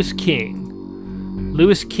 Lewis King.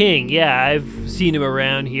 Lewis King, yeah, I've seen him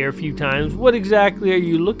around here a few times. What exactly are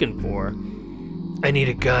you looking for? I need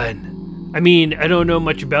a gun. I mean, I don't know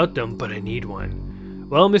much about them, but I need one.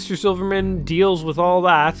 Well, Mr. Silverman deals with all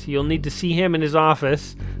that. You'll need to see him in his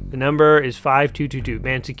office. The number is 5222.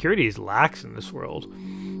 Man, security is lax in this world.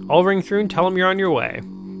 I'll ring through and tell him you're on your way.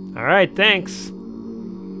 All right, thanks.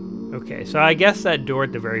 Okay, so I guess that door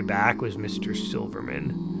at the very back was Mr.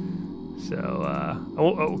 Silverman. So,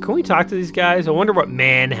 can we talk to these guys? I wonder what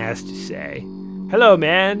man has to say. Hello,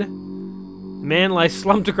 man. The man lies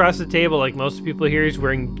slumped across the table like most people here. He's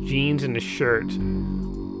wearing jeans and a shirt.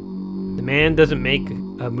 The man doesn't make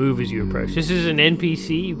a move as you approach. This is an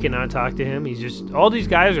NPC. You cannot talk to him. He's just... All these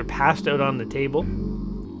guys are passed out on the table.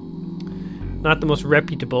 Not the most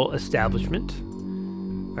reputable establishment.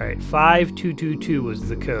 Alright, 5222 was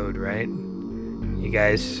the code, right? You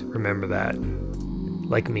guys remember that.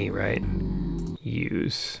 Like me, right?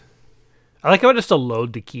 Use. I like how I just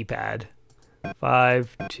load the keypad.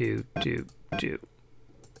 5222.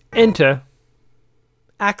 Enter.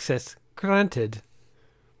 Access granted.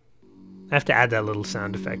 I have to add that little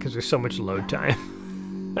sound effect because there's so much load time.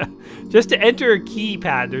 Just to enter a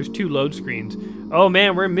keypad, there's 2 load screens. Oh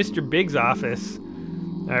man, we're in Mr. Big's office.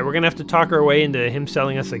 Alright, we're gonna have to talk our way into him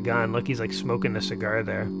selling us a gun. Look, he's like smoking a cigar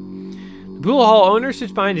there. The pool hall owner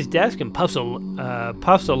sits behind his desk and puffs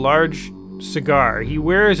a large cigar. He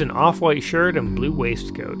wears an off-white shirt and blue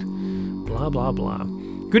waistcoat. Blah, blah, blah.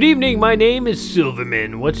 Good evening, my name is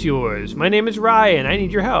Silverman. What's yours? My name is Ryan. I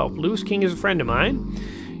need your help. Lewis King is a friend of mine.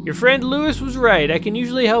 Your friend Lewis was right. I can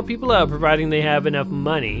usually help people out providing they have enough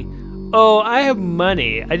money. Oh, I have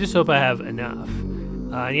money. I just hope I have enough.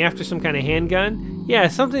 And you after some kind of handgun? Yeah,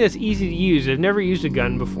 something that's easy to use. I've never used a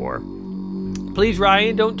gun before. Please,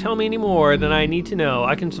 Ryan, don't tell me any more than I need to know.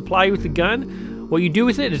 I can supply you with a gun. What you do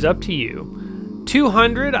with it is up to you.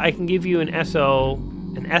 200, I can give you an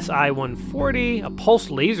SI-140, a pulse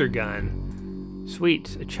laser gun.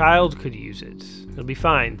 Sweet, a child could use it. It'll be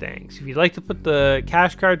fine, thanks. If you'd like to put the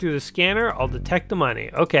cash card through the scanner, I'll detect the money.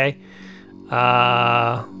 Okay.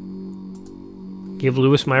 Give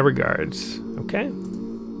Lewis my regards. Okay.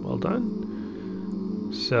 Well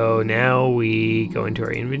done. So now we go into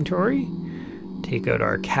our inventory, take out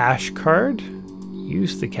our cash card,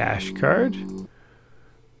 use the cash card.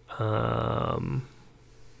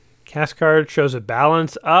 Cash card shows a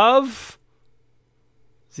balance of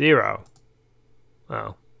 0.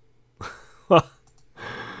 Oh.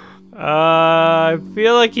 I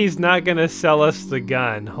feel like he's not gonna sell us the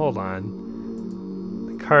gun. Hold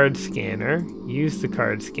on. The card scanner. Use the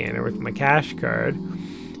card scanner with my cash card.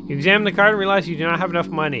 You examine the card and realize you do not have enough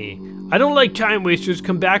money. I don't like time wasters.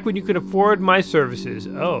 Come back when you can afford my services.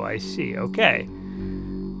 Oh, I see. Okay.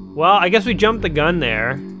 Well, I guess we jumped the gun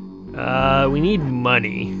there. We need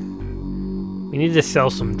money. We need to sell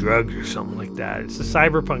some drugs or something like that. It's the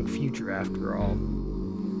cyberpunk future after all.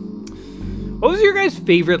 What was your guys'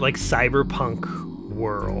 favorite, like, cyberpunk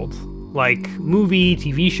world? Like, movie,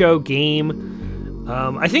 TV show, game?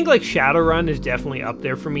 I think, like, Shadowrun is definitely up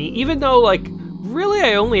there for me. Even though, like, really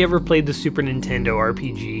I only ever played the Super Nintendo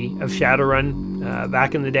RPG of Shadowrun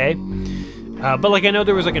back in the day. But, like, I know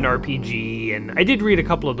there was, like, an RPG, and I did read a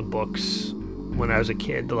couple of the books when I was a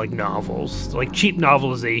kid, the like novels, like cheap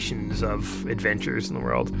novelizations of adventures in the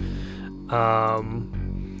world.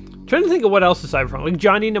 Trying to think of what else is cyberpunk. Like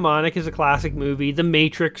Johnny Mnemonic is a classic movie. The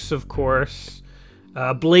Matrix, of course.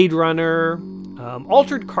 Blade Runner.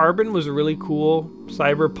 Altered Carbon was a really cool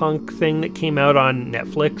cyberpunk thing that came out on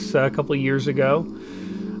Netflix a couple of years ago.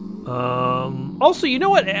 Also, you know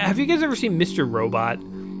what? Have you guys ever seen Mr. Robot?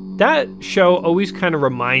 That show always kind of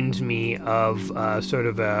reminds me of sort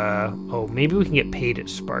of a... Oh, maybe we can get paid at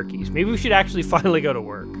Sparky's. Maybe we should actually finally go to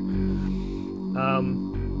work.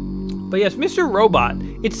 But yes, Mr. Robot,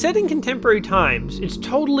 it's set in contemporary times. It's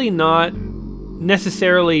totally not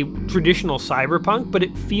necessarily traditional cyberpunk, but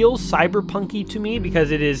it feels cyberpunky to me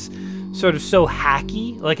because it is sort of so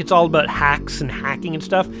hacky. Like, it's all about hacks and hacking and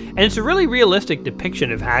stuff. And it's a really realistic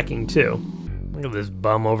depiction of hacking, too. Look at this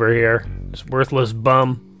bum over here. This worthless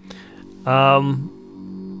bum.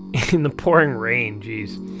 In the pouring rain,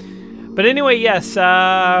 jeez. But anyway, yes,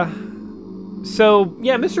 so,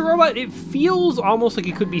 yeah, Mr. Robot, it feels almost like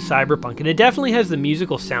it could be cyberpunk, and it definitely has the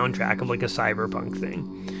musical soundtrack of, like, a cyberpunk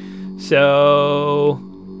thing. So,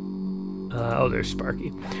 oh, there's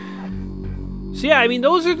Sparky. So, yeah, I mean,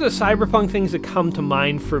 those are the cyberpunk things that come to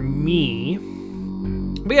mind for me.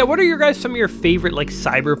 But, yeah, what are some of your favorite, like,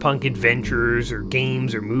 cyberpunk adventures or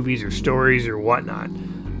games or movies or stories or whatnot?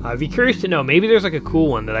 I'd be curious to know. Maybe there's, like, a cool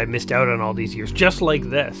one that I missed out on all these years, just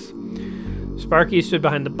like this. Sparky stood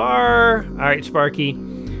behind the bar. All right, Sparky.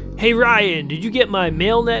 Hey, Ryan, did you get my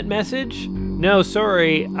MailNet message? No,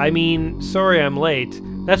 sorry. Sorry I'm late.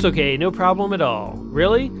 That's okay, no problem at all.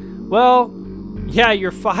 Really? Well, yeah,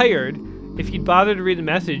 you're fired. If you'd bothered to read the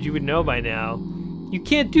message, you would know by now. You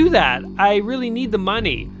can't do that. I really need the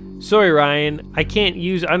money. Sorry, Ryan. I can't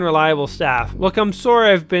use unreliable staff. Look, I'm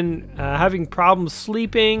sorry I've been having problems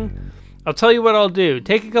sleeping. I'll tell you what I'll do.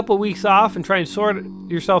 Take a couple weeks off and try and sort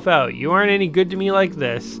yourself out. You aren't any good to me like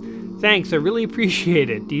this. Thanks, I really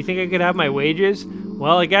appreciate it. Do you think I could have my wages?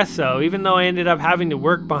 Well, I guess so. Even though I ended up having to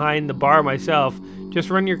work behind the bar myself,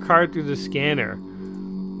 just run your card through the scanner.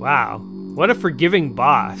 Wow, what a forgiving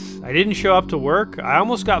boss. I didn't show up to work. I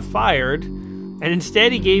almost got fired. And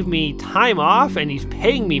instead he gave me time off and he's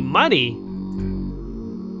paying me money.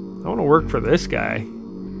 I want to work for this guy.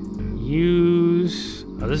 Use...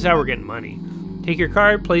 Oh, this is how we're getting money. Take your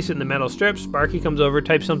card, place it in the metal strip. Sparky comes over,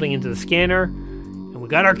 types something into the scanner, and we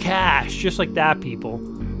got our cash, just like that, people.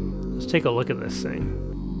 Let's take a look at this thing.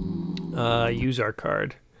 Use our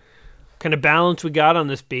card. What kind of balance we got on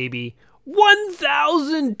this baby?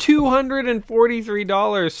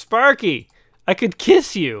 $1,243. Sparky, I could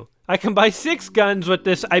kiss you. I can buy 6 guns with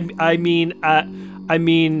this. I mean,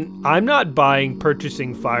 I'm not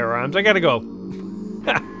purchasing firearms. I gotta go.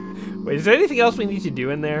 Wait, is there anything else we need to do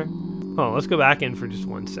in there? Oh, let's go back in for just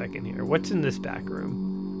 1 second here. What's in this back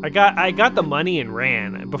room? I got the money and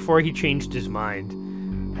ran before he changed his mind.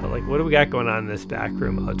 But like, what do we got going on in this back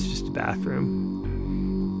room? Oh, it's just a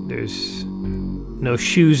bathroom. There's no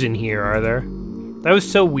shoes in here, are there? That was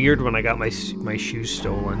so weird when I got my shoes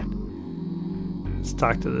stolen. Let's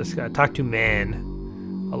talk to this guy. Talk to man.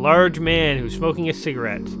 A large man who's smoking a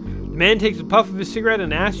cigarette. The man takes a puff of his cigarette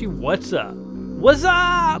and asks you, "What's up?" "What's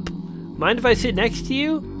up? Mind if I sit next to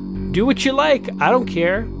you?" "Do what you like. I don't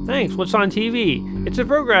care." "Thanks. What's on TV?" "It's a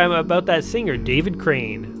program about that singer, David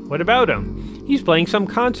Crane." "What about him?" "He's playing some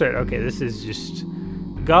concert." Okay, this is just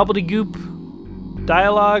gobbledygook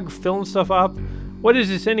dialogue, filling stuff up. What is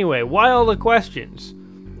this anyway? Why all the questions?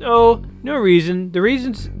 "Oh, no reason. The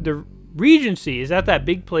Regency is at that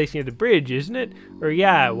big place near the bridge, isn't it?" "Or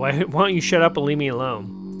yeah, why don't you shut up and leave me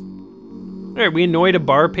alone?" Alright, we annoyed a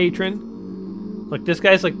bar patron. Look, this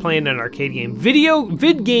guy's like playing an arcade game.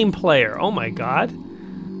 Vid game player. Oh my god.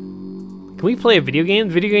 Can we play a video game?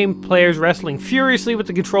 The video game player's wrestling furiously with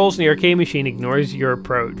the controls and the arcade machine ignores your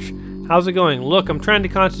approach. "How's it going?" "Look, I'm trying to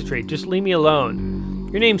concentrate. Just leave me alone."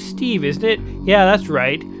 "Your name's Steve, isn't it?" "Yeah, that's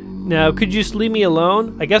right. Now, could you just leave me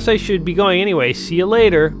alone? I guess I should be going anyway. See you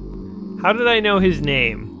later." How did I know his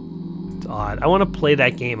name? It's odd. I want to play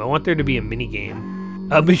that game. I want there to be a mini game.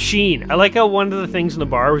 A machine. I like how one of the things in the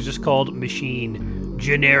bar was just called machine.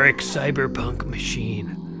 Generic cyberpunk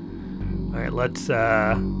machine. Alright, let's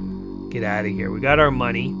get out of here. We got our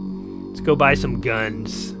money. Let's go buy some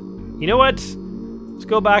guns. You know what? Let's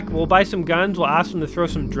go back. We'll buy some guns. We'll ask them to throw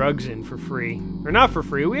some drugs in for free. Or not for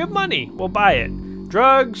free. We have money. We'll buy it.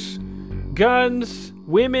 Drugs, guns,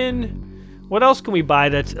 women. What else can we buy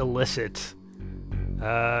that's illicit?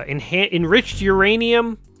 Enriched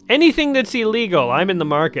uranium? Anything that's illegal, I'm in the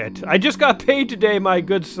market. I just got paid today, my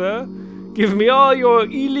good sir. Give me all your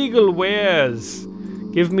illegal wares.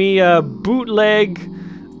 Give me bootleg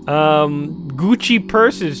Gucci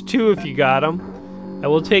purses, too, if you got them. I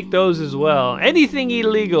will take those as well. Anything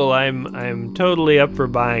illegal, I'm totally up for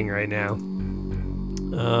buying right now.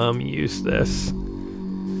 Use this.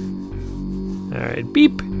 All right,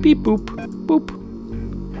 beep, beep, boop, boop.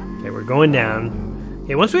 Okay, we're going down.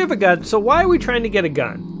 Okay, once we have a gun, so why are we trying to get a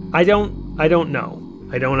gun? I don't know.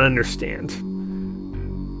 I don't understand.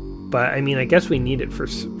 But I mean, I guess we need it for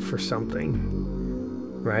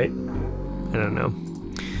something, right? I don't know.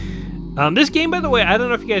 This game, by the way, I don't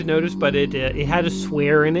know if you guys noticed, but it had a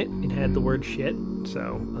swear in it. It had the word shit.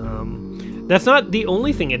 So that's not the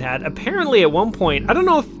only thing it had. Apparently, at one point, I don't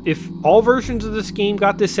know if all versions of this game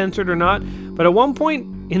got this censored or not, but at one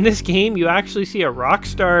point in this game, you actually see a rock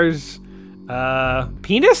star's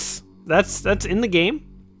penis. That's in the game.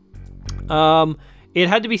 It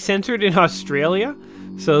had to be censored in Australia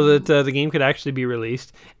so that the game could actually be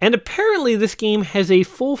released. And apparently, this game has a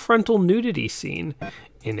full frontal nudity scene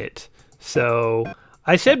in it. So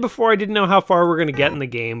I said before I didn't know how far we're going to get in the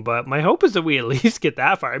game, but my hope is that we at least get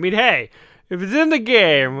that far. I mean, hey, if it's in the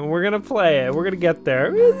game and we're going to play it, we're going to get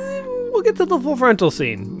there, we'll get to the full frontal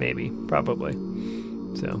scene, maybe, probably.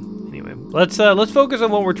 So anyway, let's focus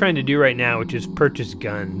on what we're trying to do right now, which is purchase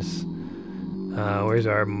guns. Where's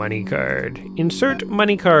our money card? Insert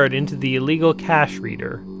money card into the illegal cash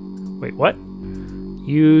reader. Wait, what?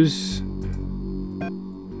 Use...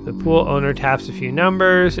 The pool owner taps a few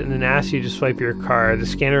numbers and then asks you to swipe your card. The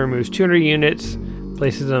scanner removes 200 units,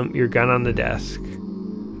 places your gun on the desk.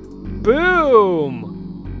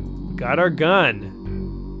 Boom! Got our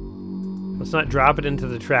gun. Let's not drop it into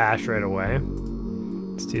the trash right away.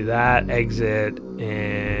 Let's do that. Exit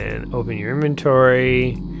and open your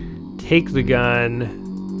inventory. Take the gun.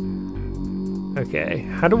 Okay,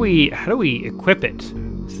 how do we equip it?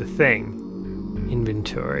 It's the thing.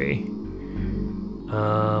 Inventory.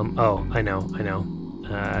 Oh, I know.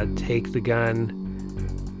 Take the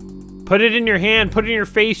gun. Put it in your hand, put it in your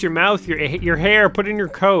face, your mouth, your hair, put it in your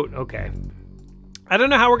coat. Okay. I don't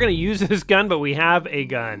know how we're gonna use this gun, but we have a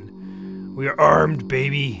gun. We are armed,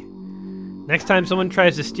 baby. Next time someone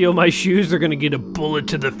tries to steal my shoes, they're gonna get a bullet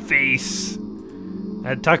to the face.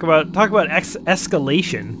 Talk about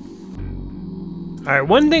escalation. All right,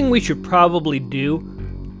 one thing we should probably do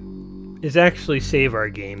is actually save our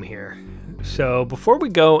game here. So before we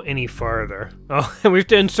go any farther, we have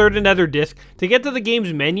to insert another disc. To get to the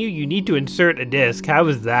game's menu, you need to insert a disc. How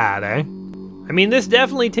is that, eh? I mean, this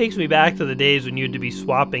definitely takes me back to the days when you had to be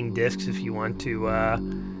swapping discs if you want to,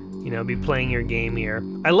 you know, be playing your game here.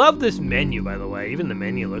 I love this menu, by the way. Even the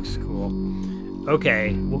menu looks cool.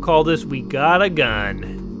 Okay, we'll call this We Got a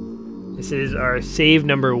Gun. This is our save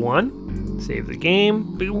number 1. Save the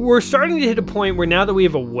game. But we're starting to hit a point where now that we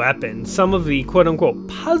have a weapon, some of the quote-unquote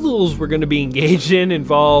puzzles we're going to be engaged in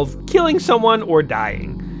involve killing someone or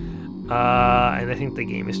dying. And I think the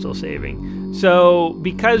game is still saving. So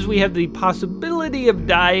because we have the possibility of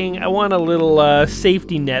dying, I want a little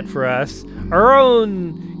safety net for us. Our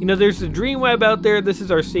own, you know, there's the Dreamweb out there. This is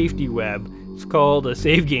our safety web. It's called a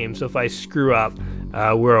save game, so if I screw up,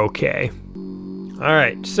 we're okay. All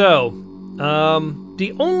right, so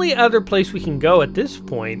the only other place we can go at this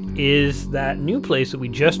point is that new place that we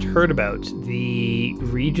just heard about, the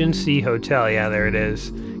Regency Hotel. Yeah, there it is.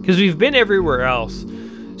 Because we've been everywhere else.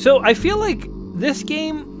 So I feel like this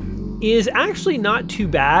game is actually not too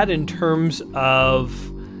bad in terms of,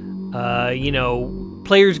 you know,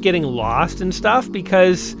 players getting lost and stuff,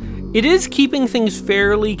 because it is keeping things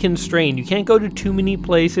fairly constrained. You can't go to too many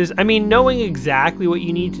places. I mean, knowing exactly what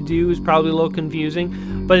you need to do is probably a little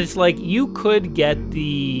confusing, but it's like you could get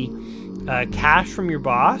the cash from your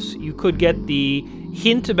boss. You could get the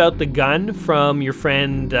hint about the gun from your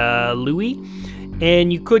friend Louis,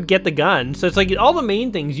 and you could get the gun. So it's like all the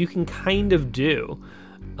main things you can kind of do.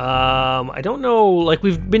 I don't know, like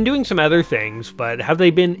we've been doing some other things, but have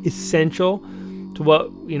they been essential to what,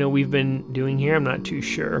 you know, we've been doing here? I'm not too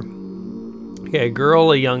sure. Okay, a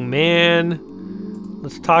girl, a young man.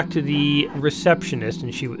 Let's talk to the receptionist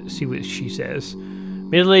and see what she says.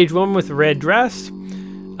 Middle-aged woman with a red dress.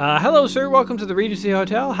 Hello, sir. Welcome to the Regency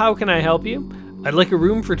Hotel. How can I help you? I'd like a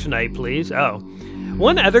room for tonight, please. Oh.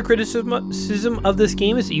 One other criticism of this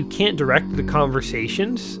game is that you can't direct the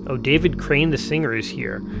conversations. Oh, David Crane, the singer, is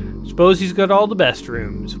here. Suppose he's got all the best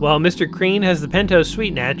rooms. Well, Mr. Crane has the penthouse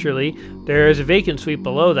suite, naturally. There is a vacant suite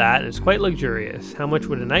below that, and it's quite luxurious. How much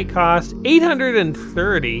would a night cost?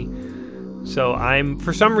 $830. So I'm,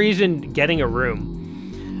 for some reason, getting a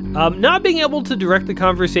room. Not being able to direct the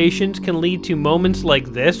conversations can lead to moments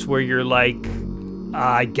like this where you're like,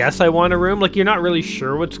 I guess I want a room. Like, you're not really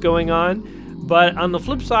sure what's going on. But on the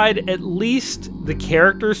flip side, at least the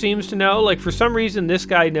character seems to know. Like, for some reason, this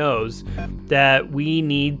guy knows that we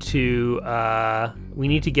need to We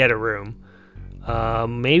need to get a room.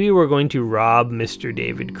 Maybe we're going to rob Mr.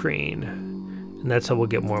 David Crane. And that's how we'll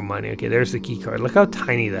get more money. Okay, there's the key card. Look how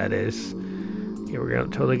tiny that is. Okay, we're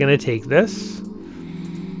totally going to take this.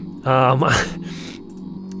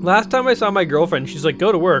 Last time I saw my girlfriend, she's like,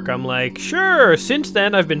 go to work. I'm like, sure. Since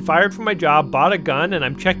then, I've been fired from my job, bought a gun, and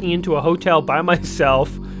I'm checking into a hotel by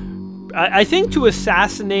myself. I think to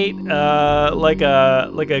assassinate like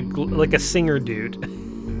a singer dude.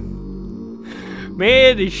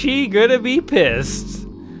 Man, is she gonna be pissed.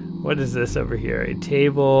 What is this over here? A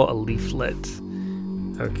table, a leaflet.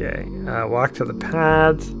 Okay, walk to the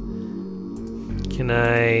pad. Can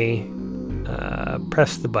I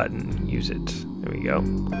press the button? Use it. There we go.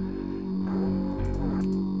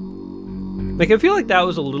 Like, I feel like that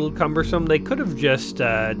was a little cumbersome. They could have just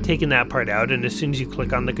taken that part out, and as soon as you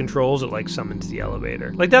click on the controls, it like summons the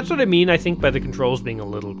elevator. Like, that's what I mean, I think, by the controls being a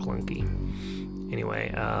little clunky.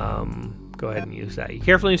 Anyway, go ahead and use that. You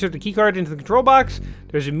carefully insert the key card into the control box.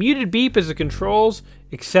 There's a muted beep as the controls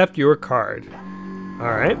accept your card.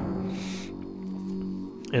 All right.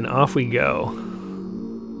 And off we go.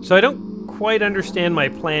 So I don't quite understand my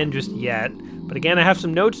plan just yet, but again, I have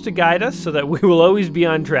some notes to guide us so that we will always be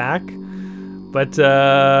on track. But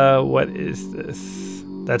what is this?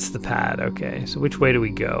 That's the pad. Okay, so which way do we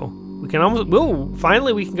go? We can almost,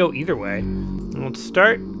 finally we can go either way. And let's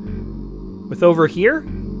start with over here.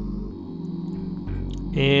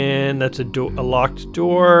 And that's a locked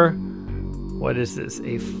door. What is this?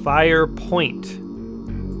 A fire point.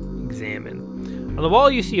 Examine. On the wall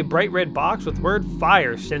you see a bright red box with the word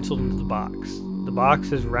fire stenciled into the box. The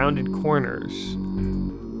box has rounded corners.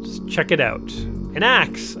 Let's check it out. An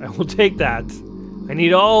axe. I will take that. I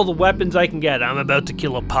need all the weapons I can get. I'm about to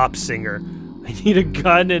kill a pop singer. I need a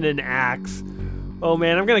gun and an axe. Oh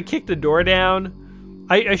man, I'm gonna kick the door down.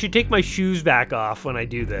 I should take my shoes back off when I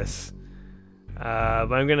do this.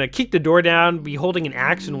 But I'm gonna kick the door down, be holding an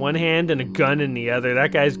axe in one hand and a gun in the other.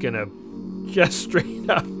 That guy's gonna just straight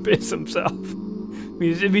up piss himself.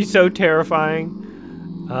 It'd be so terrifying.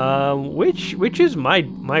 Which is my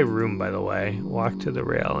room, by the way. Walk to the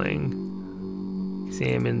railing.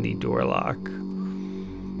 Examine the door lock.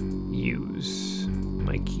 Use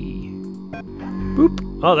my key. Boop.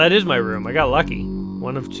 Oh, that is my room. I got lucky.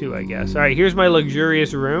 One of two, I guess. All right, here's my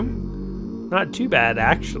luxurious room. Not too bad,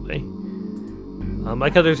 actually.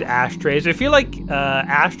 Like how there's ashtrays. I feel like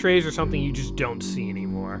ashtrays are something you just don't see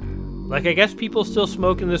anymore. Like, I guess people still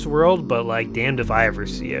smoke in this world, but like, damned if I ever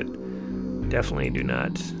see it. Definitely do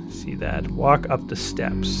not see that. Walk up the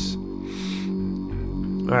steps.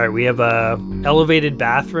 Alright, we have a elevated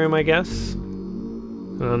bathroom, I guess.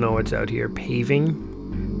 I don't know what's out here.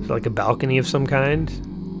 Paving. It's like a balcony of some kind.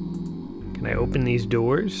 Can I open these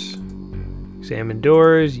doors? Examine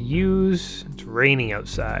doors. Use. It's raining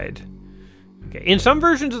outside. Okay. In some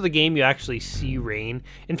versions of the game, you actually see rain.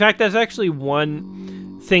 In fact, that's actually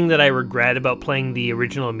one thing that I regret about playing the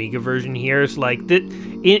original Amiga version here. Is like that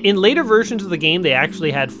in later versions of the game, they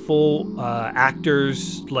actually had full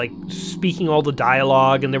actors like speaking all the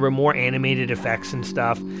dialogue, and there were more animated effects and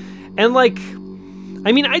stuff. And like,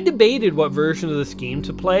 I mean, I debated what version of this game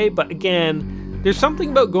to play, but again, there's something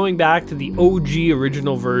about going back to the OG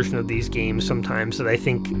original version of these games sometimes that I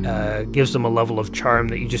think gives them a level of charm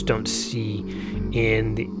that you just don't see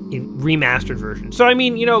in remastered versions. So, I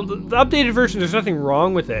mean, you know, the updated version, there's nothing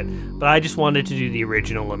wrong with it, but I just wanted to do the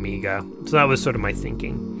original Amiga. So that was sort of my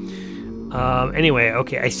thinking. Anyway,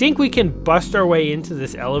 okay, I think we can bust our way into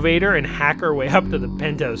this elevator and hack our way up to the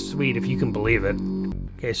penthouse suite, if you can believe it.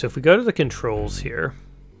 Okay, so if we go to the controls here,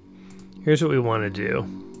 here's what we want to do.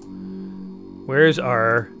 Where's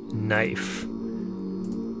our knife?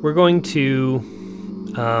 We're going to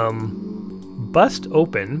bust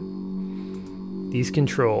open these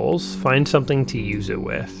controls, find something to use it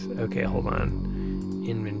with. Okay, hold on.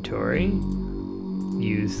 Inventory.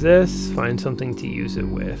 Use this, find something to use it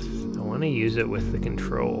with. I want to use it with the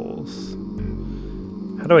controls.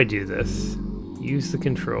 How do I do this? Use the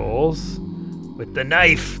controls with the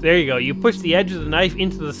knife. There you go. You push the edge of the knife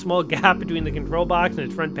into the small gap between the control box and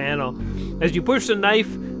its front panel. As you push the knife,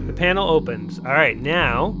 the panel opens. All right,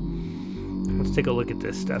 now let's take a look at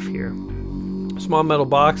this stuff here. Small metal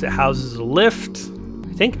box that houses a lift.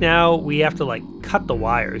 I think now we have to like cut the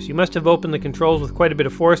wires. You must have opened the controls with quite a bit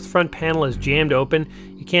of force. The front panel is jammed open.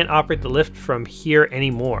 You can't operate the lift from here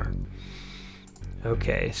anymore.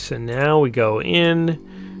 Okay, so now we go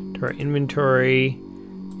in to our inventory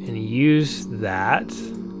and use that.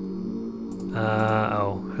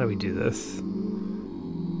 Oh, how do we do this?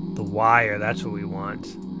 The wire, that's what we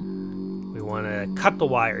want. We want to cut the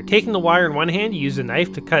wire. Taking the wire in one hand, you use a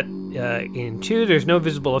knife to cut in 2, there's no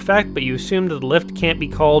visible effect, but you assume that the lift can't be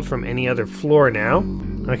called from any other floor now.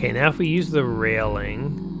 Okay, now if we use the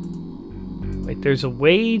railing... Wait, there's a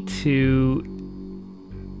way to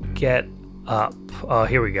get up. Oh,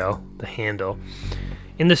 here we go. The handle.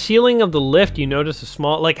 In the ceiling of the lift, you notice a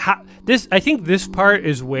small... Like, I think this part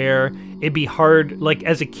is where it'd be hard... Like,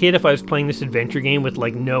 as a kid, if I was playing this adventure game with,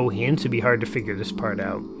 like, no hints, it'd be hard to figure this part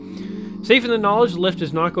out. Safe in the knowledge the lift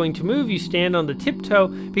is not going to move, you stand on the tiptoe.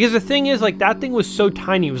 Because the thing is, like, that thing was so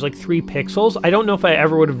tiny. It was like 3 pixels. I don't know if I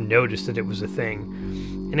ever would have noticed that it was a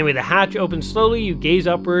thing. Anyway, the hatch opens slowly. You gaze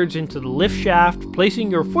upwards into the lift shaft,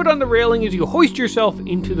 placing your foot on the railing as you hoist yourself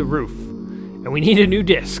into the roof. And we need a new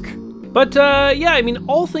disc. But, yeah, I mean,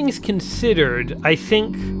 all things considered, I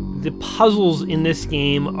think the puzzles in this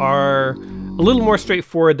game are a little more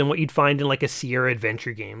straightforward than what you'd find in, like, a Sierra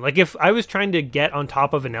Adventure game. Like, if I was trying to get on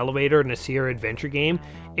top of an elevator in a Sierra Adventure game,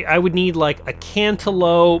 I would need, like, a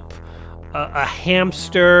cantaloupe, a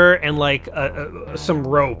hamster, and, like, some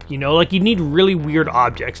rope, you know? Like, you'd need really weird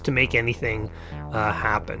objects to make anything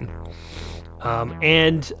happen.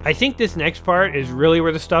 And I think this next part is really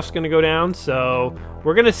where the stuff's going to go down, so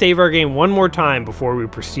we're going to save our game one more time before we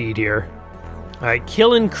proceed here. Alright,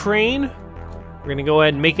 Killing Crane. We're going to go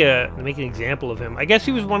ahead and make an example of him. I guess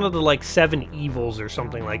he was one of the, like, 7 evils or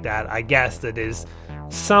something like that, I guess, that is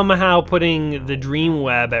somehow putting the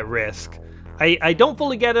Dreamweb at risk. I don't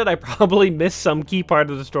fully get it. I probably missed some key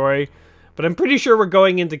part of the story, but I'm pretty sure we're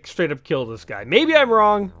going in to straight up kill this guy. Maybe I'm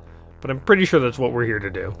wrong, but I'm pretty sure that's what we're here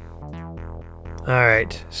to do.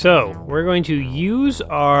 Alright, so we're going to use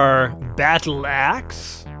our battle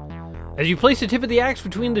axe. As you place the tip of the axe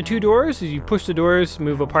between the 2 doors, as you push the doors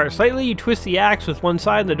move apart slightly, you twist the axe with one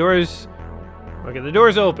side and the doors... Okay, the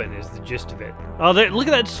doors open is the gist of it. Oh, look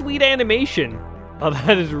at that sweet animation. Oh,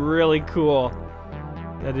 that is really cool.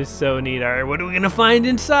 That is so neat. Alright, what are we gonna find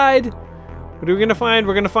inside? What are we gonna find?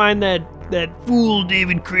 We're gonna find that fool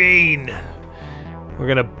David Crane. We're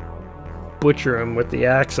gonna butcher him with the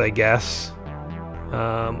axe, I guess.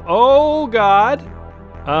 Oh god.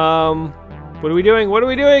 What are we doing? What are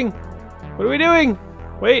we doing? What are we doing?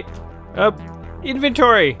 Wait.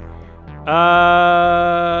 Inventory.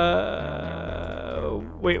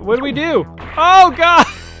 Wait, what do we do? Oh god!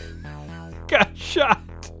 Got shot.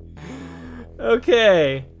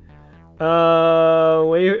 Okay.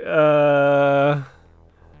 Wait,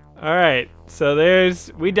 alright. So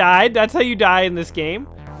we died. That's how you die in this game.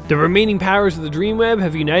 The remaining powers of the Dreamweb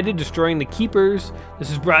have united, destroying the Keepers. This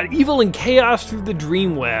has brought evil and chaos through the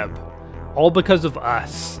Dreamweb. All because of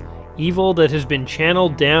us. Evil that has been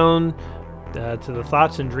channeled down to the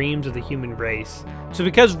thoughts and dreams of the human race. So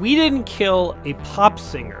because we didn't kill a pop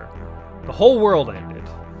singer, the whole world ended.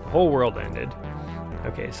 The whole world ended.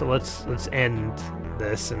 Okay, so let's end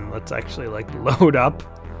this and let's actually, like, load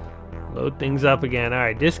things up again. All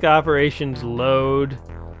right, disk operations, load.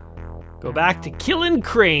 Go back to Killing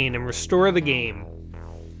Crane and restore the game.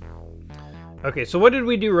 Okay, so what did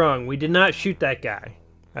we do wrong? We did not shoot that guy.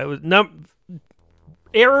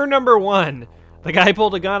 Error number 1. The guy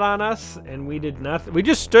pulled a gun on us and we did nothing. We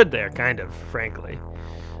just stood there, kind of, frankly.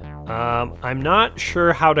 I'm not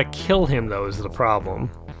sure how to kill him, though, is the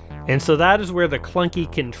problem. And so that is where the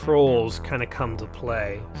clunky controls kind of come to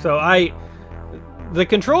play. So the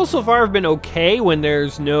controls so far have been okay when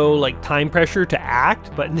there's no, like, time pressure to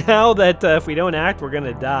act, but now that if we don't act, we're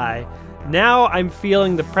gonna die. Now I'm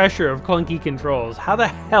feeling the pressure of clunky controls. How the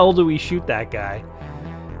hell do we shoot that guy?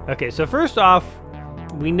 Okay, so first off,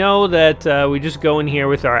 we know that we just go in here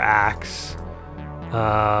with our axe.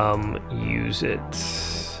 Use it.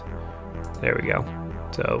 There we go.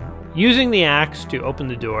 So using the axe to open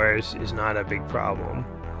the doors is not a big problem.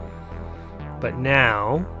 But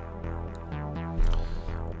now,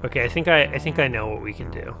 okay, I think I know what we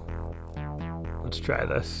can do. Let's try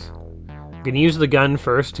this. I'm gonna use the gun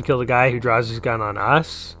first to kill the guy who draws his gun on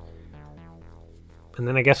us. And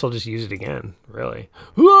then I guess I'll just use it again, really.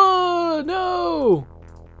 Whoa, no!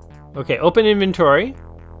 Okay, open inventory.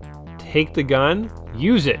 Take the gun,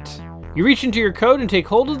 use it. You reach into your coat and take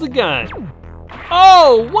hold of the gun.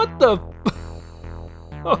 Oh, what the?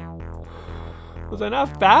 Was I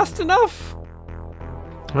not fast enough?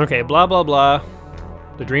 Okay, blah, blah, blah.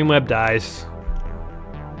 The Dreamweb dies.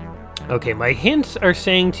 Okay, my hints are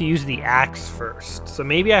saying to use the axe first. So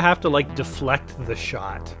maybe I have to, like, deflect the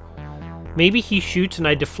shot. Maybe he shoots and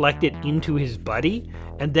I deflect it into his buddy,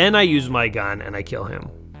 and then I use my gun and I kill him.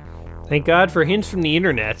 Thank God for hints from the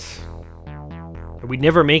internet. We'd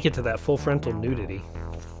never make it to that full frontal nudity.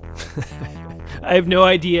 I have no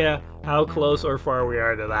idea how close or far we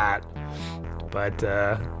are to that. But,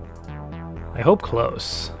 I hope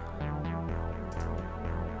close.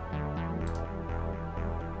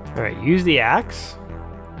 Alright, use the axe.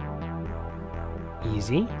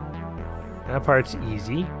 Easy. That part's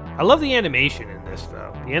easy. I love the animation in this,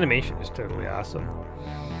 though. The animation is totally awesome.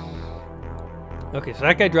 Okay, so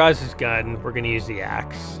that guy draws his gun. We're going to use the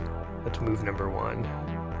axe. That's move number 1.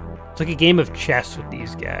 It's like a game of chess with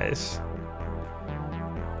these guys.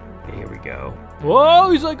 Okay, here we go.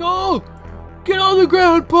 Whoa, he's like, oh, get on the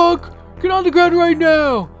ground, punk. Get on the ground right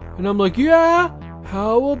now. And I'm like, yeah,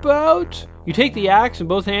 how about... You take the axe in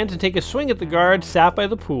both hands and take a swing at the guard sat by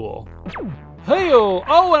the pool. Hey-oh!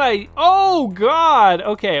 Oh, God!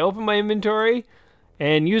 Okay, open my inventory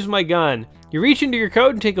and use my gun. You reach into your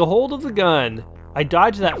coat and take a hold of the gun. I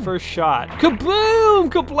dodged that first shot. Kaboom!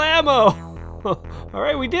 Kablamo!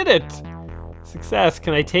 Alright, we did it! Success.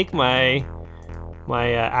 Can I take my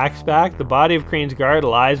axe back? The body of Crane's guard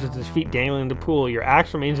lies with his feet dangling in the pool. Your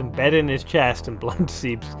axe remains embedded in his chest and blood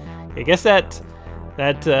seeps. I guess that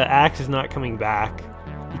axe is not coming back.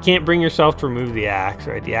 You can't bring yourself to remove the axe,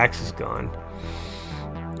 right? The axe is gone.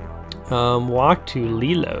 Walk to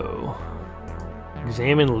Lilo.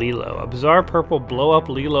 Examine Lilo. A bizarre purple blow-up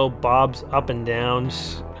Lilo bobs up and down,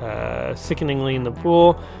 sickeningly in the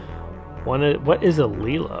pool. What is a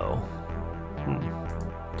Lilo?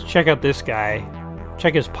 Let's check out this guy.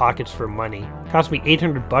 Check his pockets for money. Cost me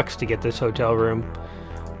 800 bucks to get this hotel room.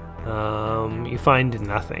 You find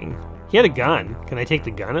nothing. He had a gun. Can I take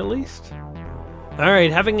the gun at least?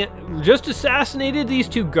 Alright, having just assassinated these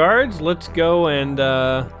 2 guards, let's go and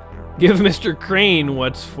give Mr. Crane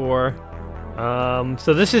what's for.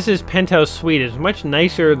 So this is his penthouse suite. It's much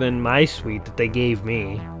nicer than my suite that they gave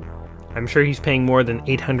me. I'm sure he's paying more than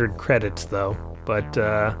 800 credits though. But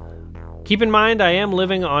keep in mind, I am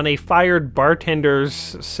living on a fired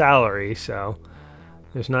bartender's salary, so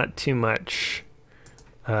there's not too much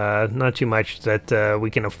that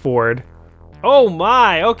we can afford. Oh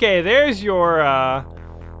my! Okay, there's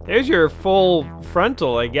your full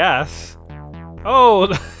frontal, I guess. Oh,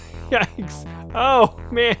 yikes! Oh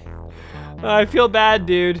man, I feel bad,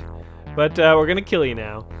 dude. But we're gonna kill you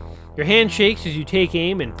now. Your hand shakes as you take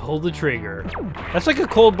aim and pull the trigger. That's like a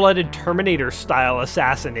cold-blooded Terminator-style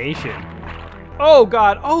assassination. Oh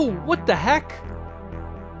god! Oh, what the heck?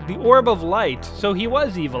 The orb of light. So he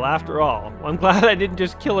was evil after all. I'm glad I didn't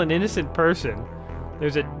just kill an innocent person.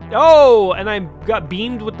 There's a... Oh! And I got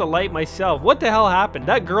beamed with the light myself. What the hell happened?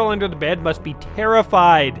 That girl under the bed must be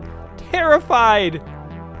terrified. Terrified!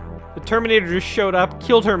 The Terminator just showed up,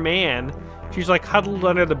 killed her man. She's like huddled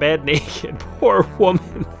under the bed naked. Poor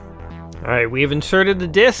woman. Alright, we have inserted the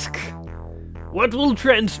disc. What will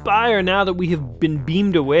transpire now that we have been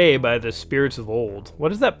beamed away by the spirits of old?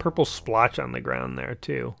 What is that purple splotch on the ground there,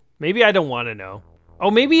 too? Maybe I don't want to know.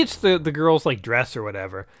 Oh, maybe it's the girl's, like, dress or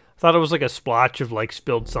whatever. I thought it was, like, a splotch of, like,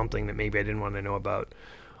 spilled something that maybe I didn't want to know about.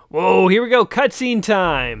 Whoa, here we go. Cutscene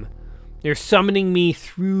time. They're summoning me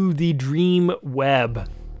through the Dreamweb.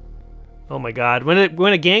 Oh, my God.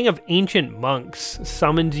 When a gang of ancient monks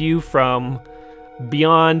summons you from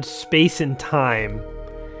beyond space and time,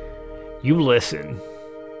 you listen.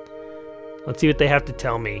 Let's see what they have to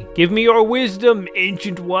tell me. Give me your wisdom,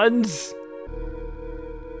 ancient ones.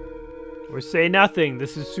 Or say nothing.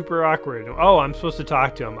 This is super awkward. Oh, I'm supposed to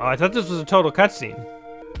talk to him. Oh, I thought this was a total cutscene.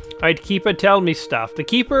 Alright, Keeper, tell me stuff. The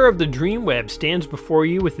Keeper of the Dreamweb stands before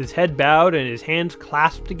you with his head bowed and his hands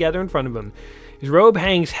clasped together in front of him. His robe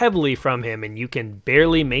hangs heavily from him, and you can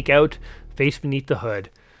barely make out face beneath the hood.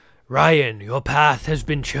 Ryan, your path has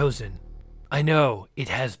been chosen. I know, it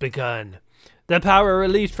has begun. The power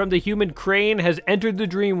released from the human Crane has entered the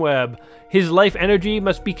Dreamweb. His life energy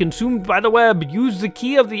must be consumed by the web. Use the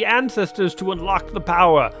key of the ancestors to unlock the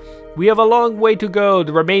power. We have a long way to go.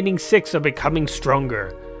 The remaining 6 are becoming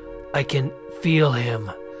stronger. I can feel him.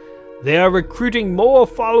 They are recruiting more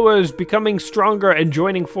followers, becoming stronger and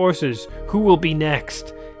joining forces. Who will be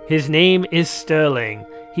next? His name is Sterling.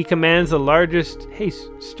 He commands the largest... Hey,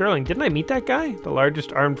 Sterling, didn't I meet that guy? The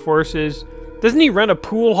largest armed forces... Doesn't he run a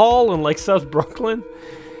pool hall in, like, South Brooklyn?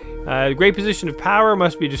 The great position of power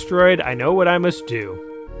must be destroyed. I know what I must do.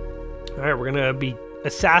 Alright, we're gonna be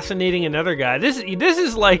assassinating another guy. This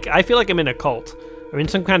is like... I feel like I'm in a cult. I'm in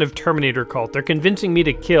some kind of Terminator cult. They're convincing me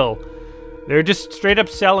to kill. They're just straight up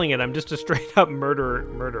selling it. I'm just a straight up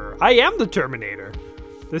murderer. I am the Terminator.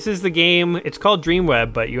 This is the game. It's called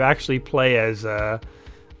Dreamweb, but you actually play as a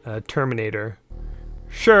Terminator.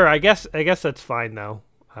 Sure, I guess that's fine, though.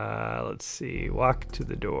 Let's see. Walk to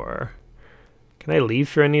the door. Can I leave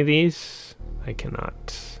for any of these? I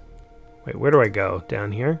cannot. Wait, where do I go?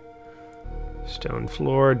 Down here? Stone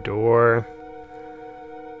floor, door.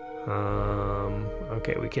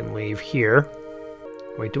 Okay, we can leave here.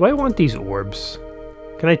 Wait, do I want these orbs?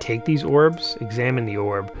 Can I take these orbs? Examine the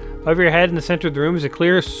orb. Over your head in the center of the room is a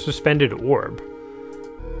clear suspended orb.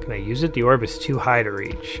 Can I use it? The orb is too high to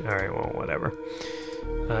reach. Alright, well, whatever.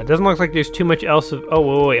 It doesn't look like there's too much else of...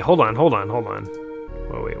 Oh, wait, hold on.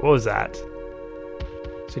 Oh, wait, what was that?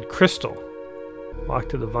 It said crystal. Walk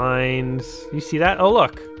to the vines. You see that? Oh,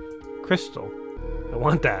 look. Crystal. I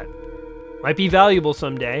want that. Might be valuable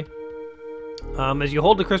someday. As you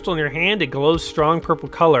hold the crystal in your hand, it glows strong purple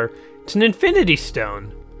color. It's an infinity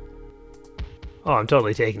stone. Oh, I'm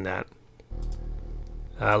totally taking that.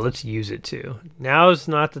 Let's use it too. Now's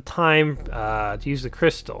not the time to use the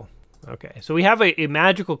crystal. Okay, so we have a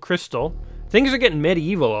magical crystal. Things are getting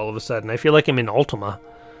medieval all of a sudden. I feel like I'm in Ultima.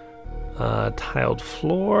 Tiled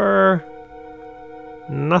floor.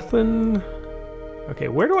 Nothing. Okay,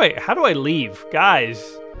 how do I leave?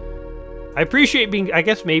 Guys, I appreciate being, I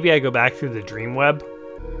guess maybe I go back through the Dreamweb.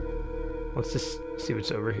 Let's just see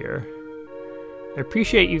what's over here. I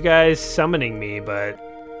appreciate you guys summoning me, but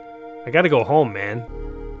I gotta go home, man.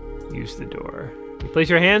 Use the door. You place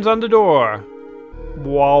your hands on the door.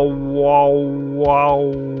 Wow, wow,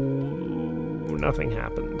 wow. Nothing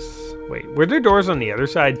happens. Wait, were there doors on the other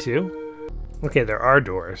side too? Okay, there are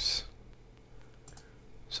doors.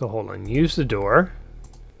 So hold on, use the door.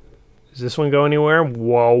 Does this one go anywhere?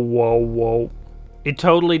 Whoa, whoa, whoa. It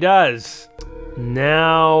totally does.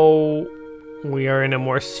 Now we are in a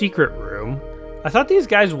more secret room. I thought these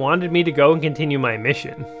guys wanted me to go and continue my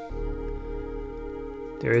mission.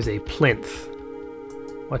 There is a plinth.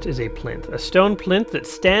 What is a plinth? A stone plinth that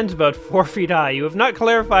stands about 4 feet high. You have not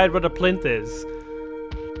clarified what a plinth is.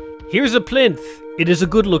 Here's a plinth. It is a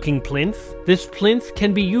good-looking plinth. This plinth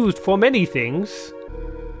can be used for many things.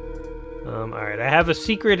 Alright, I have a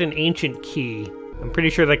secret and ancient key. I'm pretty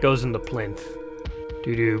sure that goes in the plinth.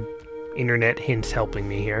 Due to internet hints helping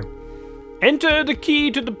me here. Enter the key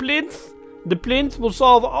to the plinth. The plinth will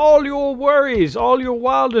solve all your worries. All your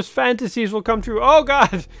wildest fantasies will come true. Oh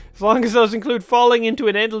god! As long as those include falling into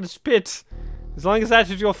an endless pit. As long as that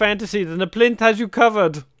is your fantasy, then the plinth has you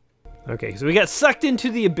covered. Okay, so we got sucked into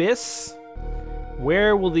the abyss.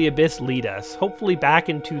 Where will the abyss lead us? Hopefully back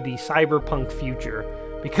into the cyberpunk future.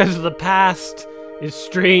 Because the past is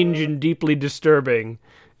strange and deeply disturbing.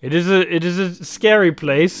 It is a scary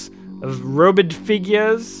place of robed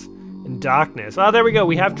figures and darkness. Oh, there we go.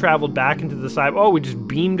 We have traveled back into the cyber. Oh, we just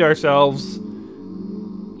beamed ourselves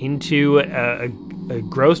into a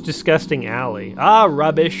gross, disgusting alley. Ah,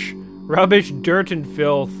 rubbish. Rubbish, dirt, and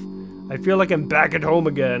filth. I feel like I'm back at home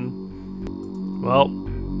again. Well,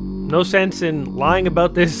 no sense in lying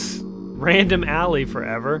about this random alley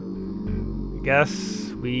forever. I guess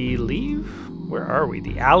we leave? Where are we?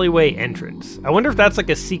 The alleyway entrance. I wonder if that's like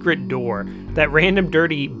a secret door. That random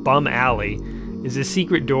dirty bum alley is a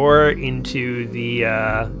secret door into the,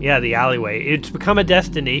 the alleyway. It's become a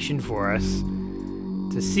destination for us.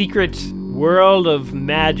 It's a secret world of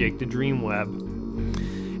magic, the Dreamweb.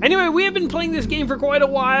 Anyway, we have been playing this game for quite a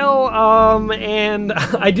while, and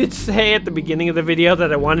I did say at the beginning of the video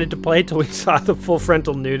that I wanted to play till we saw the full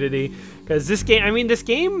frontal nudity. Because this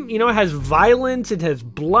game, you know, has violence, it has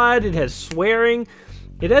blood, it has swearing,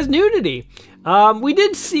 it has nudity. We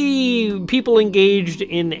did see people engaged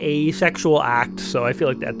in a sexual act, so I feel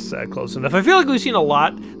like that's close enough. I feel like we've seen a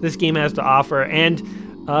lot this game has to offer, and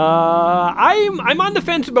I'm on the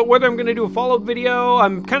fence about whether I'm going to do a follow-up video.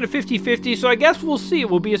 I'm kind of 50-50, so I guess we'll see. It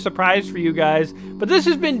will be a surprise for you guys. But this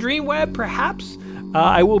has been Dreamweb. Perhaps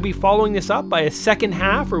I will be following this up by a second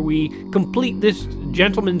half, where we complete this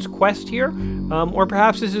gentleman's quest here. Or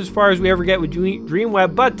perhaps this is as far as we ever get with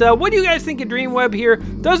Dreamweb. But what do you guys think of Dreamweb here?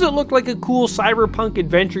 Does it look like a cool cyberpunk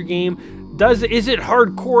adventure game? Is it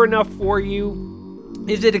hardcore enough for you?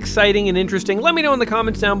 Is it exciting and interesting? Let me know in the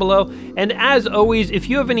comments down below. And as always, if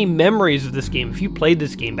you have any memories of this game, if you played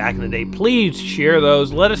this game back in the day, please share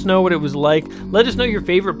those. Let us know what it was like. Let us know your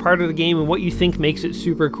favorite part of the game and what you think makes it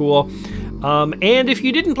super cool. And if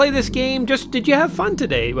you didn't play this game, did you have fun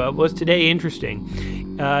today? Was today interesting?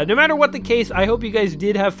 No matter what the case, I hope you guys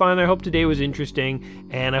did have fun. I hope today was interesting,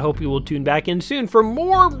 and I hope you will tune back in soon for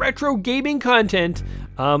more retro gaming content,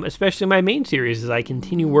 especially my main series as I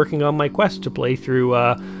continue working on my quest to play through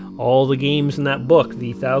all the games in that book,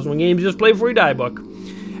 the 1,001 Games Just Play Before You Die book.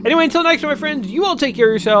 Anyway, until next time, my friends, you all take care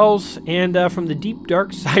of yourselves, and from the deep,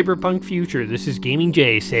 dark cyberpunk future, this is Gaming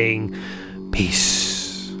Jay saying peace.